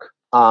Facebook.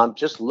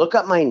 Just look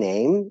up my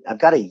name. I've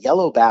got a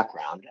yellow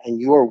background, and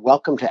you are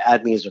welcome to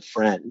add me as a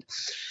friend.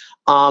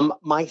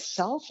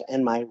 Myself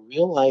and my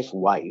real life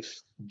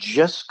wife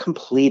just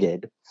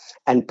completed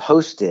and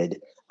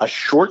posted a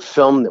short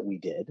film that we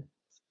did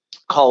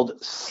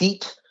called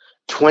Seat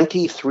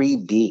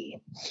 23B.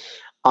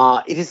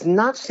 It is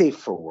not safe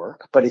for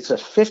work, but it's a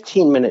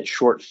 15-minute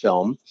short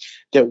film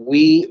that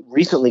we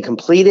recently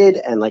completed.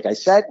 And like I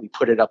said, we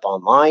put it up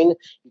online.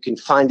 You can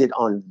find it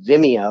on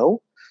Vimeo.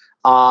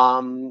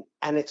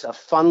 And it's a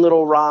fun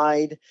little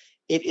ride.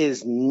 It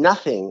is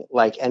nothing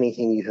like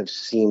anything you have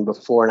seen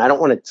before. And I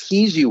don't want to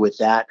tease you with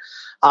that,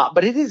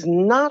 but it is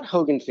not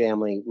Hogan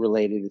Family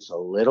related. It's a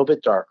little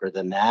bit darker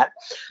than that.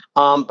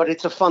 But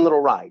it's a fun little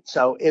ride.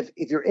 So if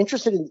you're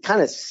interested in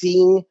kind of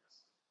seeing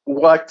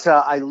what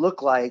I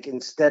look like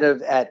instead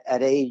of at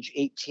age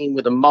 18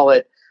 with a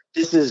mullet,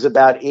 this is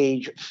about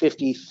age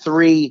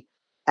 53.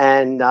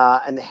 And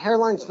the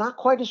hairline's not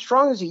quite as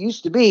strong as it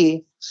used to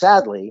be,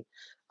 sadly.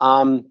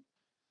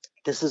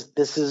 This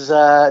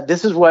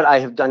is what I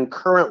have done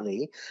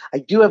currently. I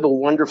do have a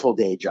wonderful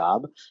day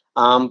job,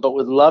 but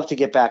would love to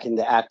get back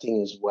into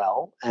acting as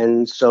well.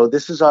 And so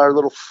this is our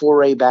little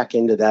foray back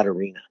into that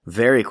arena.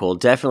 Very cool.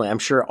 Definitely. I'm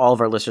sure all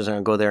of our listeners are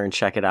going to go there and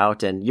check it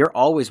out. And you're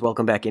always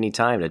welcome back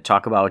anytime to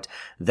talk about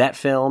that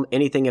film,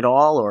 anything at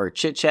all, or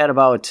chit chat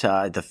about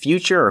the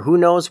future or who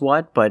knows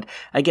what. But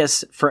I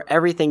guess for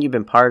everything you've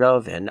been part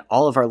of and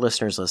all of our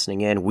listeners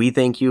listening in, we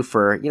thank you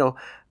for, you know,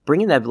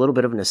 bringing that little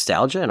bit of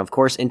nostalgia and, of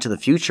course, into the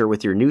future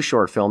with your new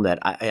short film that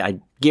I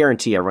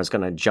guarantee everyone's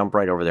going to jump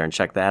right over there and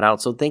check that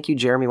out. So thank you,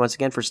 Jeremy, once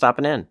again for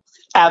stopping in.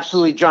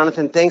 Absolutely,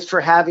 Jonathan. Thanks for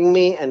having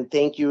me. And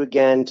thank you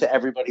again to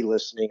everybody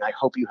listening. I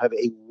hope you have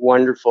a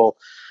wonderful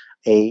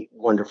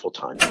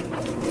time.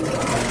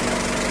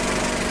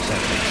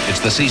 It's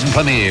the season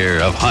premiere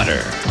of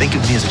Hunter. Think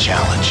of me as a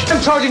challenge.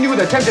 I'm charging you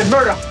with attempted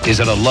murder. Is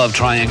it a love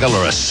triangle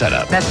or a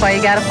setup? That's why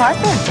you got a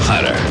partner.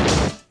 Hunter.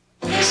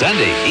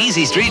 Sunday,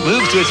 Easy Street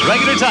moves to its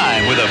regular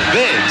time with a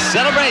big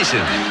celebration.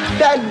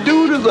 That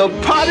dude is a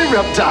party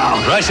reptile.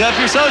 Brush up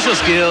your social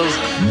skills.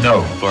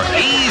 No. For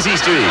Easy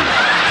Street.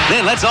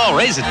 Then let's all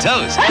raise a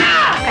toast.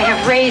 I have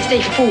raised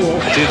a fool.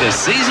 To the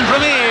season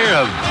premiere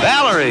of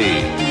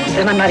Valerie.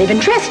 And I'm not even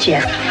dressed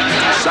yet.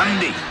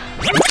 Sunday,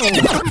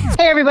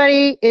 Hey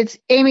everybody, it's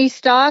Amy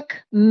Stock,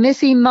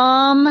 Missy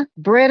Mom,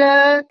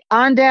 Britta,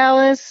 on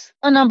Dallas,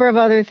 a number of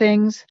other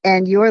things,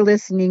 and you're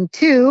listening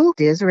to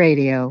Diz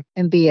Radio,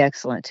 and be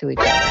excellent to each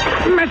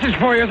other. Message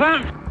for you,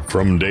 son.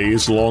 From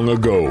days long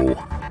ago,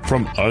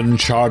 from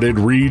uncharted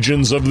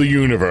regions of the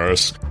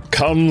universe,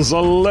 comes a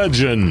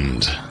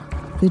legend.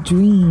 The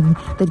dream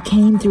that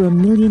came through a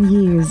million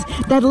years,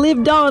 that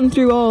lived on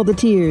through all the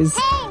tears.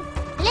 Hey,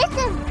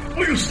 listen.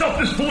 Will you stop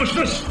this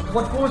foolishness?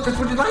 What foolishness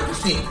would you like to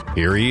see?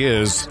 Here he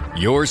is,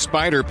 your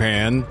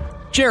Spider-Pan,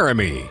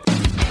 Jeremy.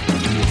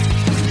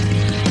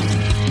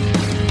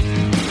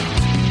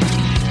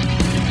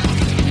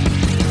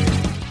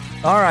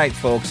 All right,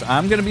 folks,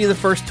 I'm going to be the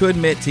first to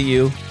admit to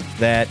you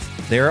that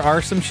there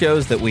are some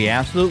shows that we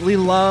absolutely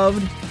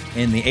loved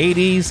in the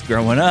 80s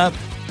growing up,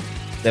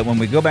 that when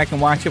we go back and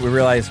watch it, we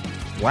realize,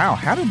 wow,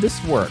 how did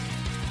this work?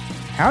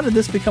 How did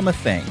this become a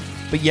thing?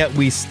 But yet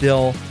we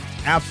still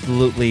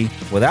absolutely,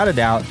 without a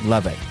doubt,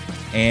 love it.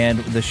 And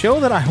the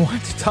show that I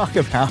want to talk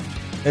about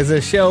is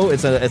a show,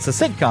 it's a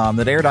sitcom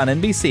that aired on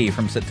NBC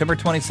from September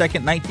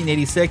 22nd,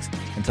 1986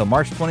 until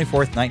March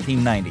 24th,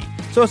 1990.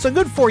 So it's a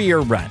good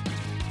 4-year run,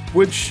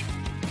 which,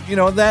 you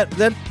know,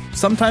 that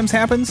sometimes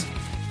happens.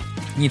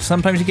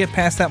 Sometimes you get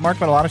past that mark,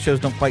 but a lot of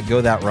shows don't quite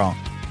go that wrong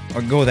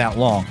or go that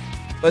long.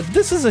 But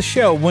this is a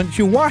show, once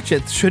you watch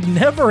it, should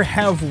never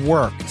have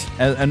worked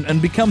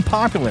and become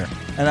popular.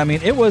 And I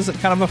mean, it was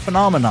kind of a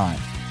phenomenon.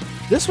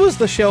 This was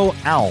the show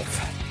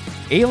Alf,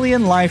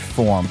 Alien Life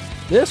Form.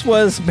 This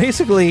was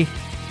basically,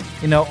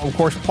 you know, of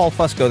course, Paul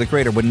Fusco, the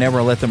creator, would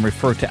never let them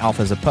refer to Alf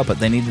as a puppet.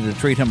 They needed to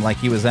treat him like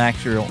he was an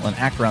actor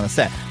on the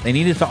set. They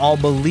needed to all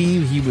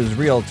believe he was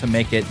real to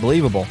make it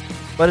believable.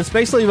 But it's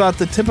basically about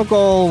the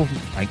typical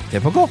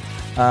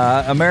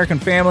American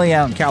family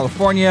out in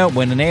California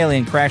when an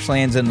alien crash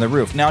lands in the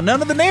roof. Now,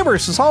 none of the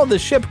neighbors saw the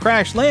ship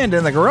crash land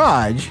in the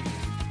garage.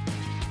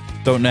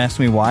 Don't ask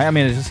me why. I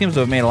mean, it just seems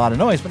to have made a lot of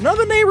noise, but none of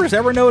the neighbors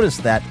ever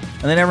noticed that.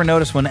 And they never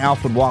noticed when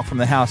Alf would walk from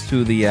the house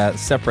to the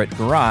separate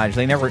garage.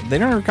 They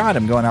never caught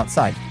him going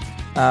outside.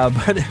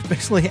 But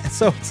basically,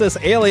 so it's this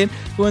alien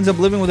who ends up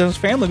living with his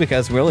family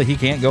because really he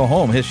can't go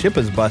home. His ship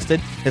is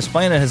busted. His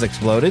planet has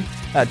exploded.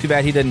 Too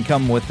bad he didn't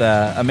come with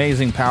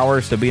amazing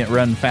powers to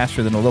run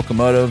faster than a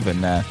locomotive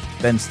and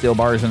bend steel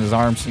bars in his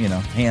arms,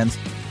 hands.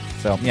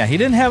 So, yeah, he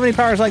didn't have any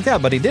powers like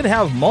that, but he did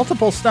have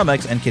multiple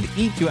stomachs and could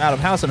eat you out of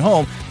house and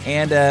home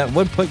and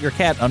would put your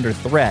cat under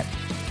threat.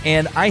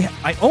 And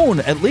I own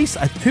at least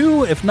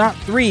 2, if not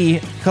 3,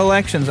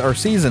 collections or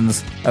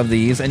seasons of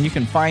these, and you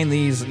can find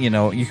these, you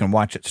can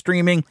watch it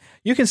streaming.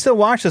 You can still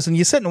watch this, and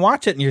you sit and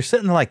watch it, and you're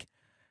sitting like,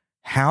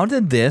 how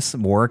did this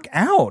work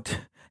out?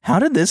 How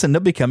did this end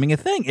up becoming a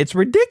thing? It's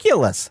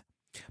ridiculous.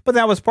 But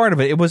that was part of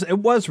it. It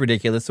was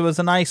ridiculous. It was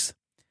a nice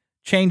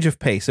change of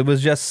pace. It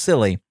was just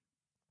silly.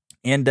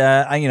 And,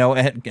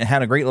 it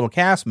had a great little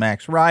cast,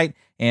 Max Wright,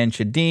 Ann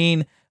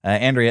Shadeen,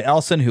 Andrea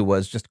Elson, who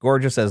was just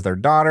gorgeous as their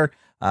daughter,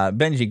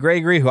 Benji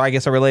Gregory, who I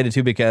guess I related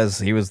to because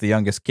he was the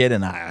youngest kid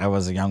and I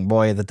was a young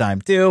boy at the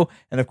time too.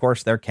 And of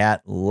course their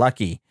cat,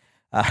 Lucky.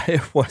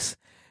 It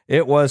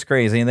was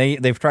crazy. And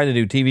they've tried to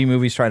do TV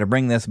movies, try to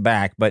bring this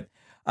back, but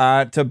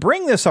to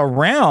bring this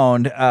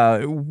around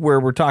where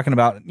we're talking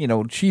about,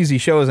 cheesy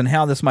shows and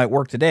how this might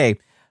work today.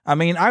 I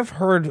mean, I've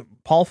heard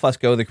Paul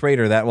Fusco, the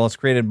creator of that, it's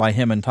created by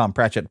him and Tom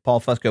Pratchett. Paul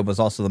Fusco was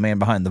also the man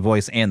behind the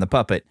voice and the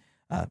puppet.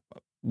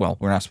 We're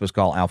not supposed to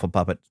call Alf a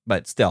puppet,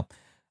 but still.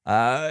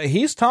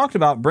 He's talked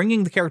about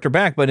bringing the character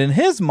back, but in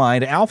his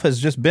mind, Alf has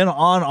just been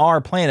on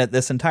our planet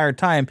this entire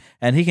time,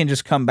 and he can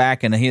just come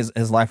back and his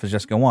life has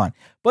just go on.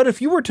 But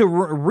if you were to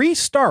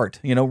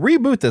restart,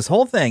 reboot this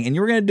whole thing, and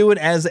you were going to do it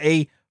as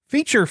a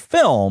feature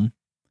film,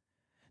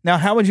 now,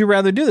 how would you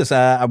rather do this?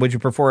 Would you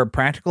prefer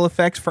practical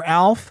effects for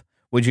Alf?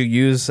 Would you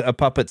use a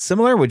puppet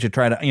similar? Would you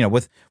try to,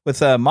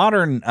 with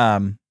modern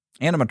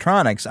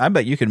animatronics, I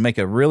bet you could make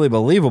a really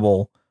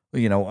believable,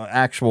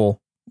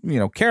 actual,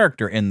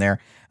 character in there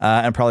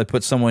and probably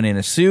put someone in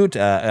a suit.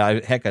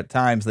 Heck, at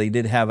times they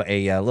did have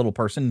a little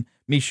person,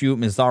 Mishu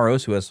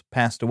Mizaros, who has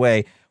passed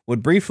away,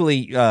 would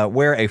briefly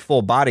wear a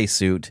full body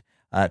suit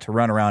to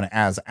run around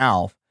as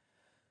Alf.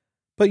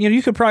 But,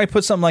 you could probably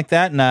put something like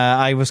that. And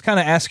I was kind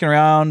of asking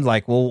around,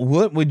 like, well,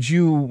 what would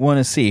you want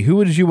to see? Who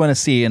would you want to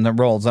see in the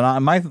roles?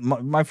 And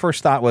my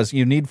first thought was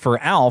you need for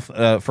Alf,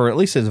 for at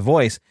least his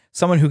voice,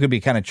 someone who could be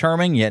kind of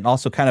charming, yet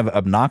also kind of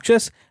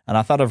obnoxious. And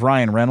I thought of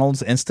Ryan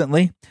Reynolds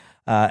instantly.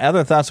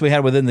 Other thoughts we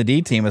had within the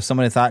D team is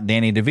somebody thought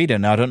Danny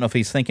DeVito. Now, I don't know if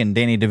he's thinking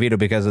Danny DeVito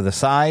because of the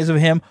size of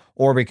him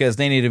or because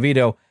Danny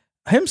DeVito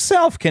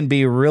himself can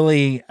be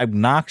really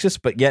obnoxious,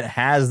 but yet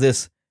has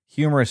this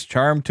humorous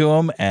charm to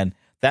him. And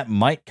that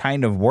might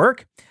kind of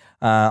work.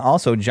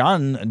 Also,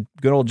 good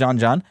old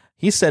John,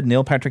 he said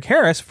Neil Patrick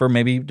Harris for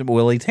maybe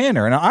Willie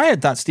Tanner. And I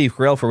had thought Steve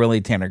Carell for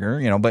Willie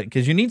Tanner, but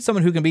because you need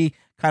someone who can be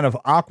kind of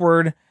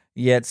awkward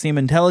yet seem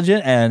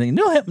intelligent. And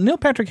Neil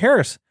Patrick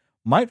Harris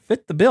might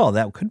fit the bill.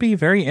 That could be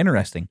very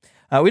interesting.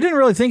 We didn't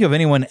really think of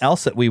anyone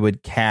else that we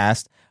would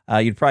cast.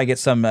 You'd probably get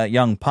some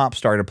young pop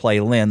star to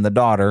play Lynn, the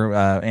daughter,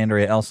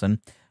 Andrea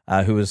Elson,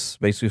 who was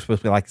basically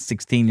supposed to be like a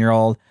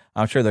 16-year-old.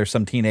 I'm sure there's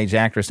some teenage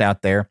actress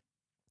out there.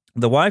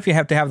 The wife, you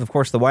have to have, of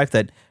course, the wife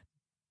that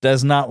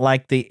does not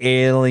like the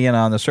alien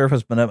on the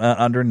surface, but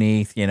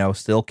underneath,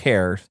 still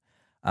cares.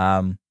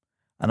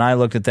 And I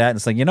looked at that and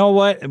it's like, you know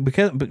what?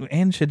 Because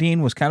Anne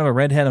Shadeen was kind of a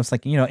redhead. I was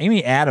like,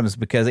 Amy Adams,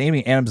 because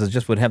Amy Adams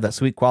just would have that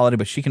sweet quality,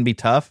 but she can be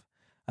tough.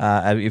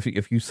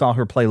 If you saw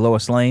her play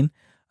Lois Lane,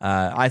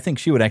 I think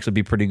she would actually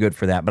be pretty good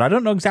for that. But I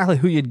don't know exactly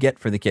who you'd get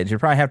for the kids. You'd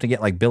probably have to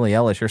get like Billie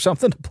Eilish or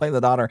something to play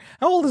the daughter.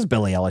 How old is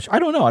Billie Eilish? I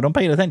don't know. I don't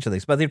pay attention to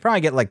these, but they'd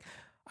probably get like,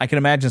 I can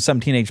imagine some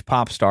teenage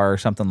pop star or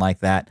something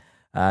like that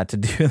to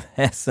do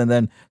this, and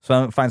then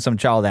find some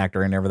child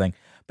actor and everything.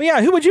 But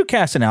yeah, who would you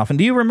cast in Alf? And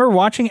do you remember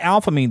watching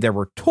Alf? I mean, there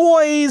were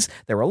toys,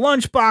 there were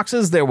lunch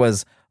boxes, there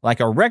was like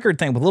a record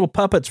thing with little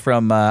puppets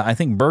from, I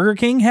think Burger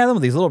King had them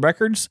with these little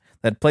records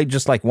that played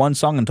just like one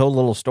song and told a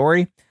little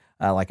story,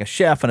 like a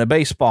chef and a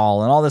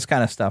baseball and all this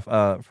kind of stuff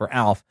for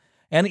Alf.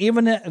 And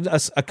even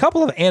a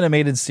couple of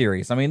animated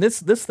series. I mean,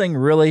 this thing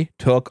really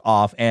took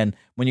off. And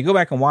when you go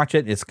back and watch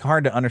it, it's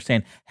hard to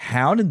understand,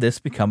 how did this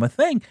become a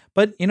thing?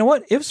 But you know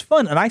what? It was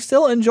fun, and I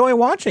still enjoy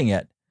watching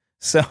it.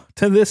 So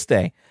to this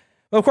day.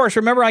 Of course,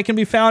 remember, I can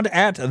be found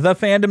at the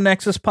Fandom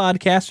Nexus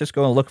Podcast. Just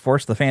go and look for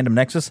us, the Fandom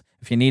Nexus.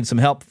 If you need some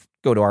help,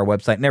 go to our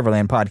website,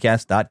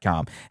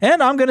 neverlandpodcast.com.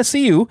 And I'm going to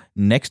see you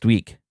next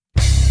week.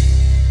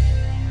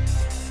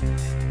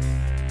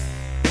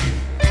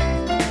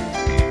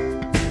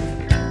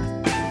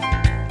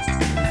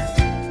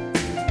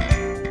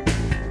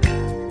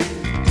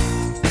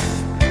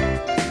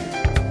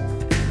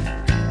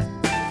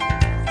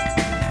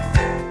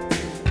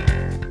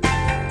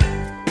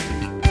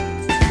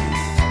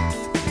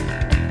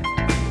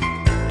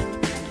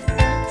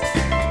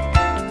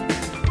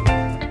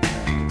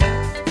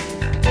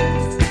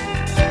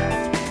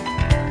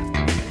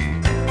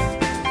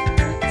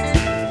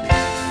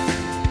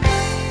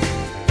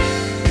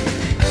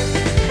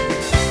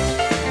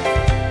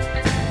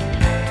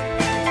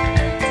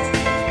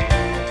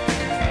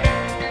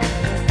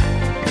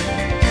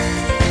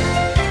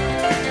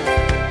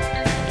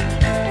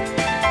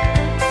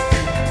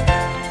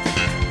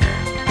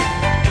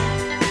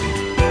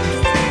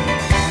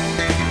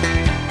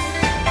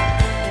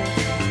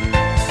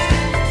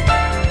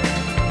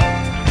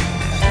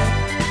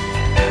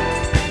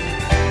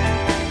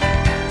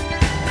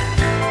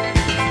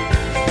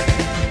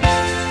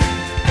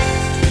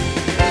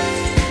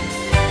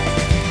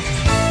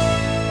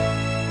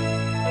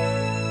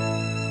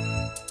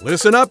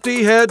 Listen up,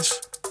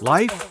 D-heads.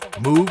 Life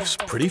moves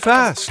pretty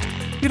fast.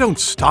 You don't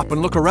stop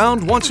and look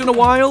around once in a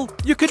while,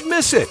 you could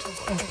miss it.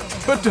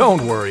 But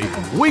don't worry,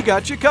 we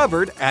got you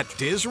covered at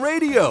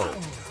DizRadio.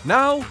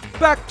 Now,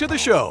 back to the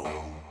show.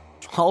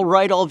 All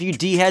right, all of you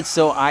D-heads,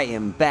 so I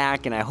am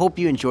back, and I hope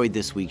you enjoyed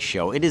this week's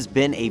show. It has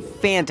been a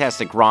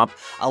fantastic romp,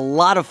 a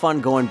lot of fun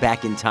going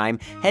back in time,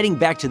 heading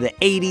back to the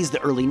 80s, the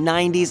early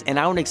 90s, and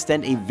I want to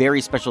extend a very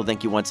special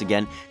thank you once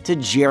again to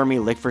Jeremy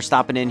Licht for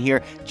stopping in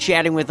here,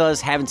 chatting with us,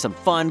 having some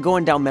fun,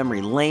 going down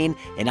memory lane,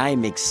 and I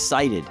am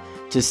excited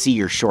to see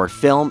your short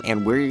film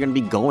and where you're going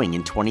to be going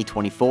in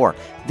 2024.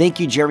 Thank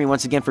you, Jeremy,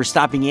 once again for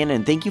stopping in,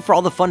 and thank you for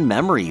all the fun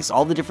memories,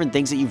 all the different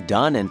things that you've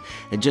done, and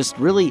just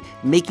really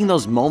making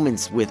those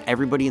moments with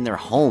everybody in their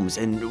homes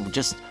and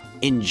just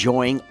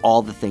enjoying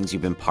all the things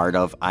you've been part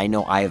of. I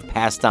know I have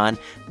passed on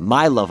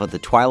my love of the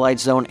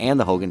Twilight Zone and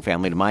the Hogan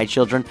Family to my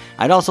children.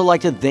 I'd also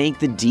like to thank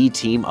the D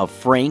team of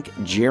Frank,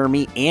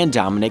 Jeremy, and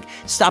Domenic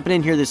stopping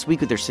in here this week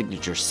with their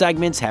signature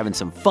segments, having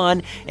some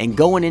fun, and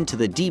going into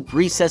the deep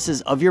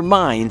recesses of your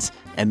minds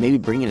and maybe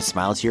bringing a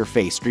smile to your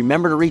face.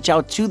 Remember to reach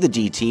out to the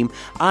D team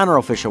on our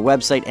official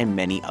website and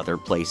many other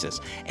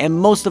places. And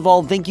most of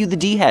all, thank you, the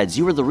D-heads.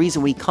 You are the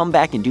reason we come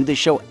back and do this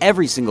show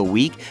every single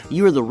week.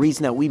 You are the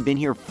reason that we've been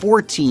here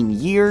 14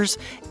 years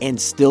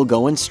and still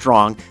going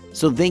strong.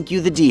 So thank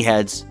you, the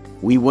D-heads.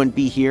 We wouldn't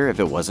be here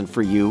if it wasn't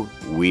for you.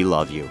 We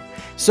love you.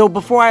 So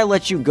before I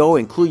let you go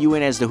and clue you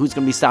in as to who's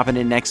going to be stopping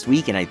in next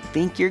week, and I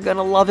think you're going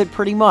to love it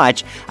pretty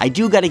much, I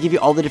do got to give you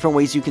all the different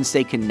ways you can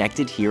stay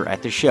connected here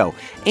at the show.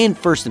 And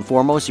first and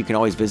foremost, you can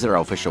always visit our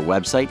official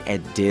website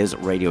at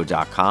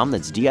DizRadio.com.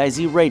 That's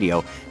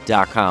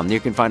DizRadio.com. There you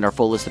can find our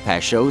full list of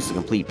past shows, the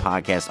complete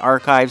podcast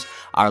archives,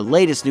 our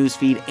latest news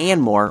feed,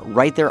 and more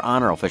right there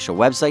on our official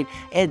website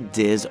at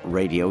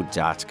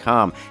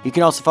DizRadio.com. You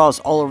can also follow us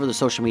all over the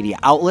social media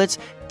outlets,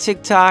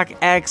 TikTok,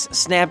 X,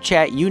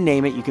 Snapchat, you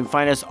name it. You can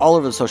find us all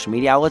over the social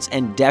media outlets,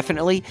 and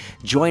definitely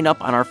join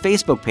up on our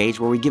Facebook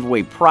page where we give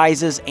away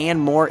prizes and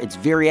more. It's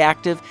very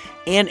active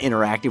and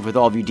interactive with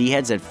all of you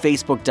D-heads at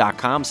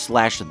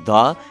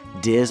Facebook.com/The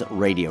Diz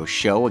Radio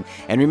Show.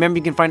 And remember,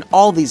 you can find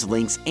all these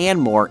links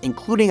and more,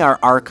 including our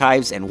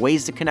archives and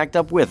ways to connect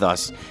up with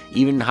us,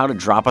 even how to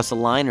drop us a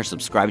line or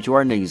subscribe to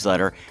our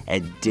newsletter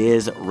at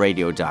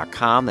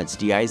DizRadio.com. That's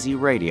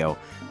DizRadio.com.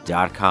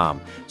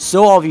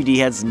 So all of you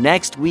D-heads,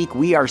 next week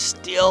we are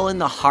still in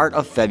the heart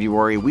of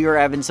February. We are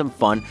having some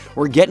fun.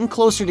 We're getting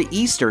closer to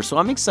Easter, so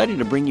I'm excited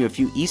to bring you a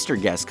few Easter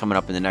guests coming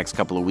up in the next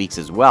couple of weeks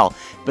as well.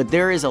 But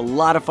there is a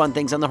lot of fun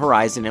things on the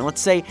horizon, and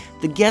let's say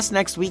the guest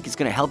next week is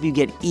going to help you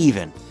get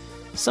even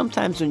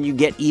Sometimes when you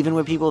get even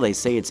with people, they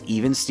say it's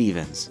even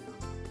Stevens.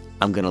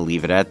 I'm going to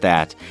leave it at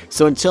that.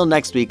 So until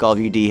next week, all of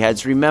you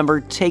D-heads,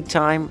 remember, take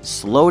time,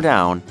 slow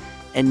down,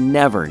 and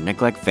never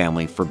neglect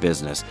family for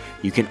business.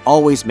 You can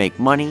always make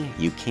money.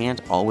 You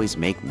can't always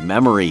make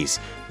memories.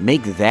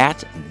 Make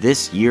that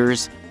this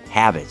year's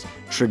habit,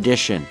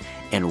 tradition,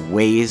 and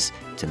ways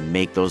to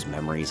make those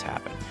memories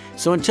happen.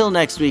 So until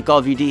next week, all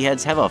of you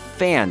D-heads, have a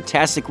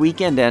fantastic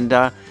weekend, and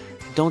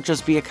don't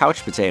just be a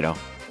couch potato.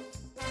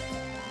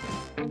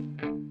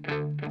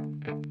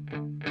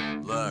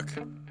 Look,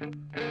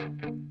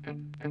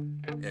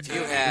 if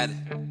you had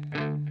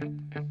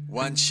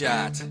one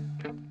shot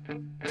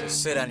to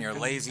sit on your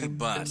lazy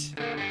butt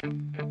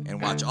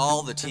and watch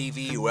all the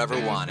TV you ever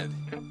wanted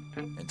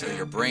until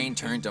your brain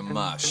turned to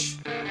mush,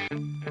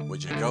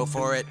 would you go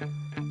for it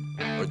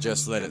or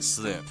just let it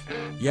slip?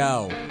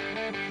 Yo,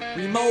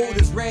 remote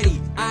is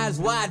ready, eyes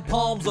wide,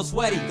 palms are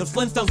sweaty. The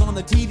Flintstones on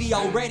the TV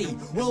already,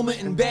 Wilma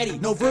and Betty,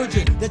 no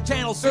Virgin, the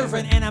channel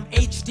surfing, and I'm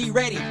HD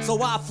ready,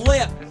 so I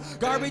flip.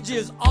 Garbage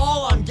is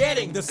all I'm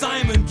getting. The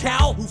Simon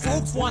Cowell, who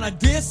folks wanna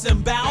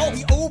disembowel.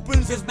 He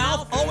opens his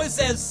mouth, always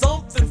says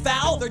something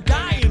foul. They're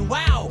dying,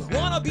 wow.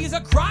 Wannabes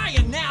are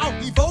crying now.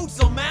 He votes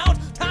them out.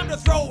 Time to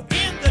throw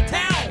in the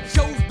towel.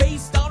 Shows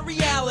based on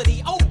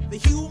reality. Oh, the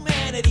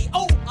humanity.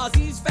 Oh,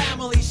 Ozzy's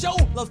Family show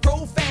loves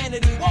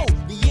profanity. Whoa,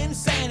 the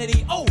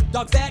insanity. Oh,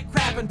 dogs that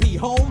crap and pee.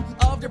 Home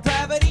of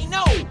depravity.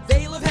 No,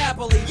 they live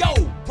happily. Yo,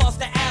 plus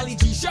the Ali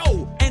G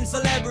show and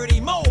Celebrity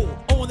Mole.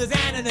 Oh, and there's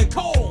Anna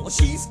Nicole.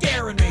 She's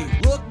scaring me.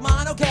 Look,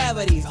 mono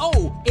cavities.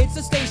 Oh, it's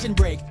a station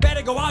break.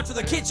 Better go out to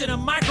the kitchen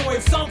and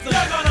microwave something.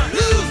 You're gonna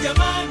lose your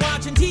mind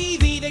watching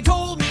TV. They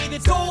told me,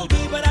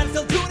 but I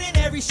still tune in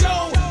every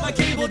show. My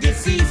cable gets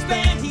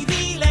C-SPAN,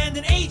 TV Land,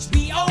 and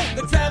HBO.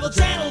 The Travel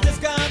Channel,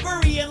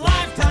 Discovery, and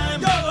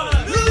Lifetime. You're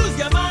gonna lose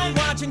your mind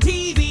watching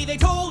TV. They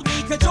told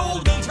me,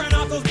 cajoled me, turn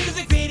off those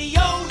music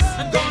videos.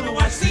 I'm gonna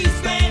watch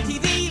C-SPAN,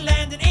 TV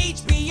Land, and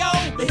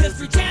HBO. The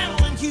History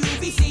Channel, and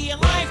QVC,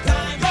 and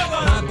Lifetime.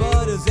 My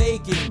butt is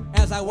aching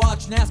as I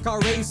watch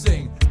NASCAR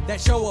racing. That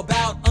show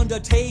about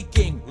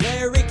undertaking.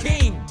 Larry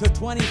King to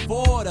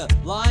 24 to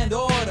Law and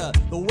Order.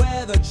 The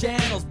Weather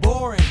Channel's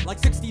boring, like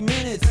 60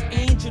 Minutes,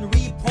 ancient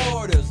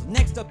reporters.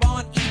 Next up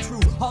on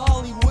E-True,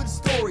 Hollywood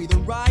Story. The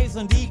rise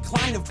and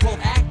decline of 12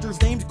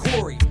 actors named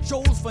Corey.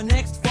 Shows for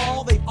next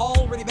fall, they've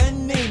already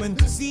been naming.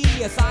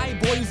 CSI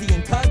Boise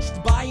and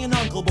Touched by an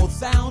Uncle. Both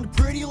sound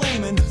pretty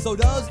layman. So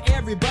does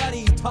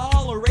Everybody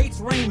Tolerates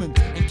Raymond.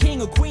 And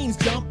King of Queens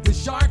jumped the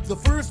shark the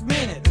first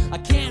minute. I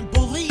can't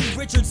believe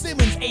Richard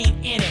Simmons ain't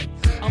in it.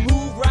 I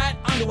move right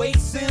onto 8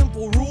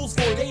 simple rules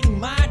for dating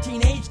my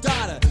teenage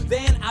daughter.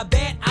 Then I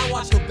bet I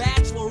watch The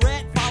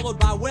Bachelorette, followed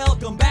by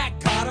Welcome Back,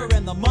 Kotter,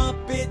 and The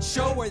Muppet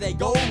Show, where they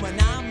go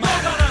manama.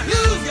 You're gonna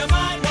lose your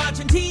mind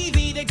watching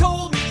TV. They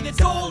told me,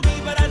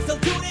 but I still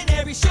tune in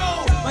every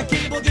show. My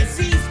cable gets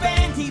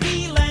C-SPAN,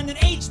 TV Land, and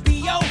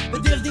HBO. The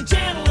Disney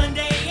Channel, and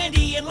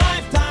A&E, and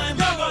Lifetime.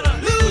 You're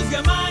gonna lose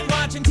your mind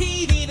watching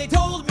TV. They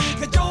told me,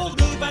 cajoled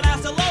me, but I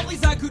still love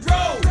Lisa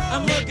Kudrow.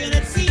 I'm looking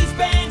at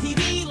C-SPAN,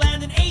 TV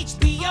Land, and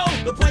HBO.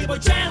 The Playboy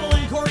Channel,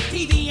 and Court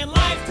TV, and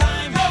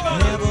Lifetime.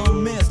 Never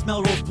missed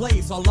Melrose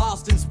Place or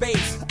Lost in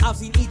Space. I've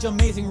seen each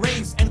Amazing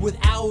Race and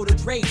Without a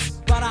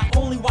Trace. But I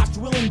only watched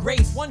Will and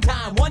Grace one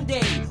time, one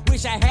day.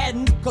 Wish I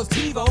hadn't, cause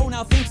TiVo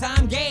now thinks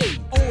I'm gay.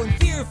 Oh, and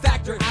Fear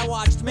Factor I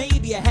watched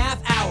maybe a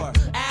half hour.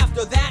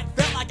 After that,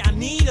 felt like I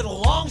needed a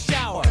long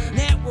shower.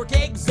 Network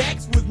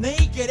execs with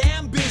naked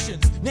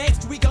ambitions.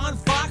 Next week on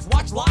Fox,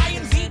 watch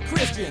Lions Eat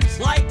Christians.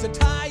 Like to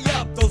tie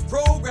up those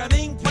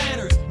programming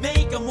planners.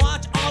 Make them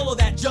watch all of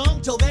that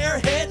junk till their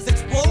heads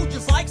explode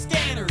just like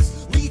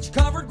scanners.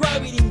 Leech-covered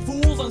grub-eating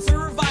fools on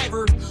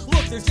Survivor.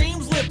 Look, there's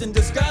James Lipton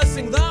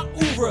discussing the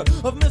oeuvre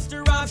of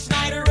Mr. Rob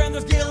Schneider. And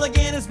there's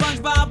Gilligan and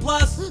SpongeBob.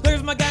 Plus,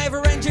 there's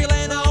MacGyver and Jay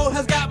Leno.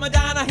 Has got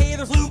Madonna. Hey,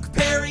 there's Luke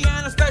Perry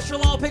on a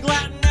special all-pig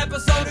Latin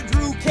episode of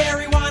Drew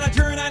Carey. Wanna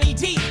turn on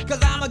E.T. cause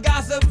I'm a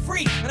gossip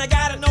freak. And I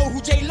gotta know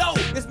who J-Lo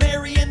is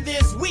marrying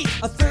this week.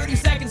 A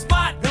 30-second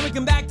spot, then we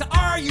come back to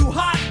Are You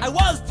Hot? I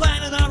was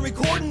planning on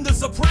recording The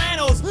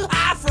Sopranos.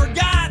 I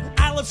forgot.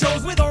 I love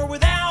shows with or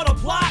without a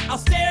plot. I'll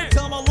stare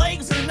till my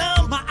legs are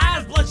numb, my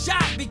eyes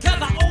bloodshot,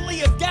 because I only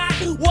have got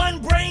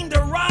one brain to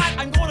rot.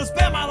 I'm gonna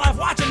spend my life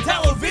watching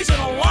television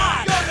a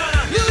lot. You're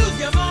gonna lose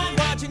your mind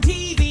watching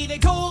TV. They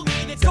told me,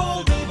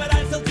 but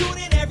I still tune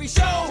in every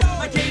show.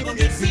 My cable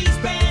gets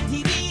C-SPAN,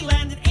 TV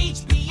Land, and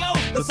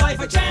HBO. The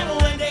Sci-Fi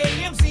Channel, and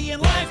AMC,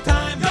 and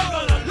Lifetime. You're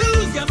gonna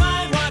lose your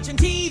mind watching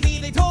TV.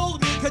 They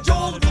told me,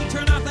 cajoled me,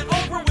 turn off that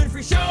Oprah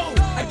Winfrey show.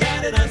 I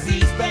got it on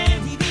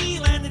C-SPAN, TV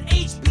Land, and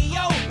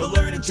HBO. The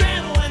Learning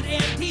Channel, and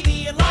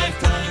MTV, and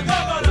Lifetime.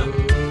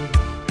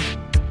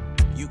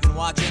 You can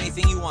watch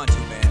anything you want to,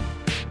 man.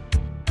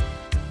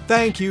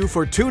 Thank you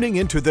for tuning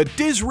into the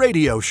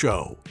DizRadio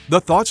Show.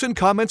 The thoughts and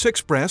comments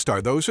expressed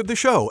are those of the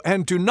show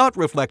and do not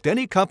reflect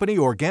any company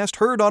or guest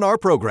heard on our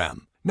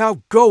program.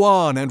 Now go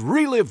on and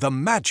relive the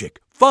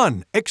magic,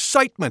 fun,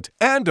 excitement,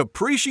 and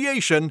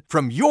appreciation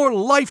from your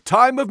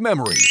lifetime of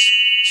memories.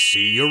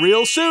 See you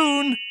real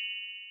soon.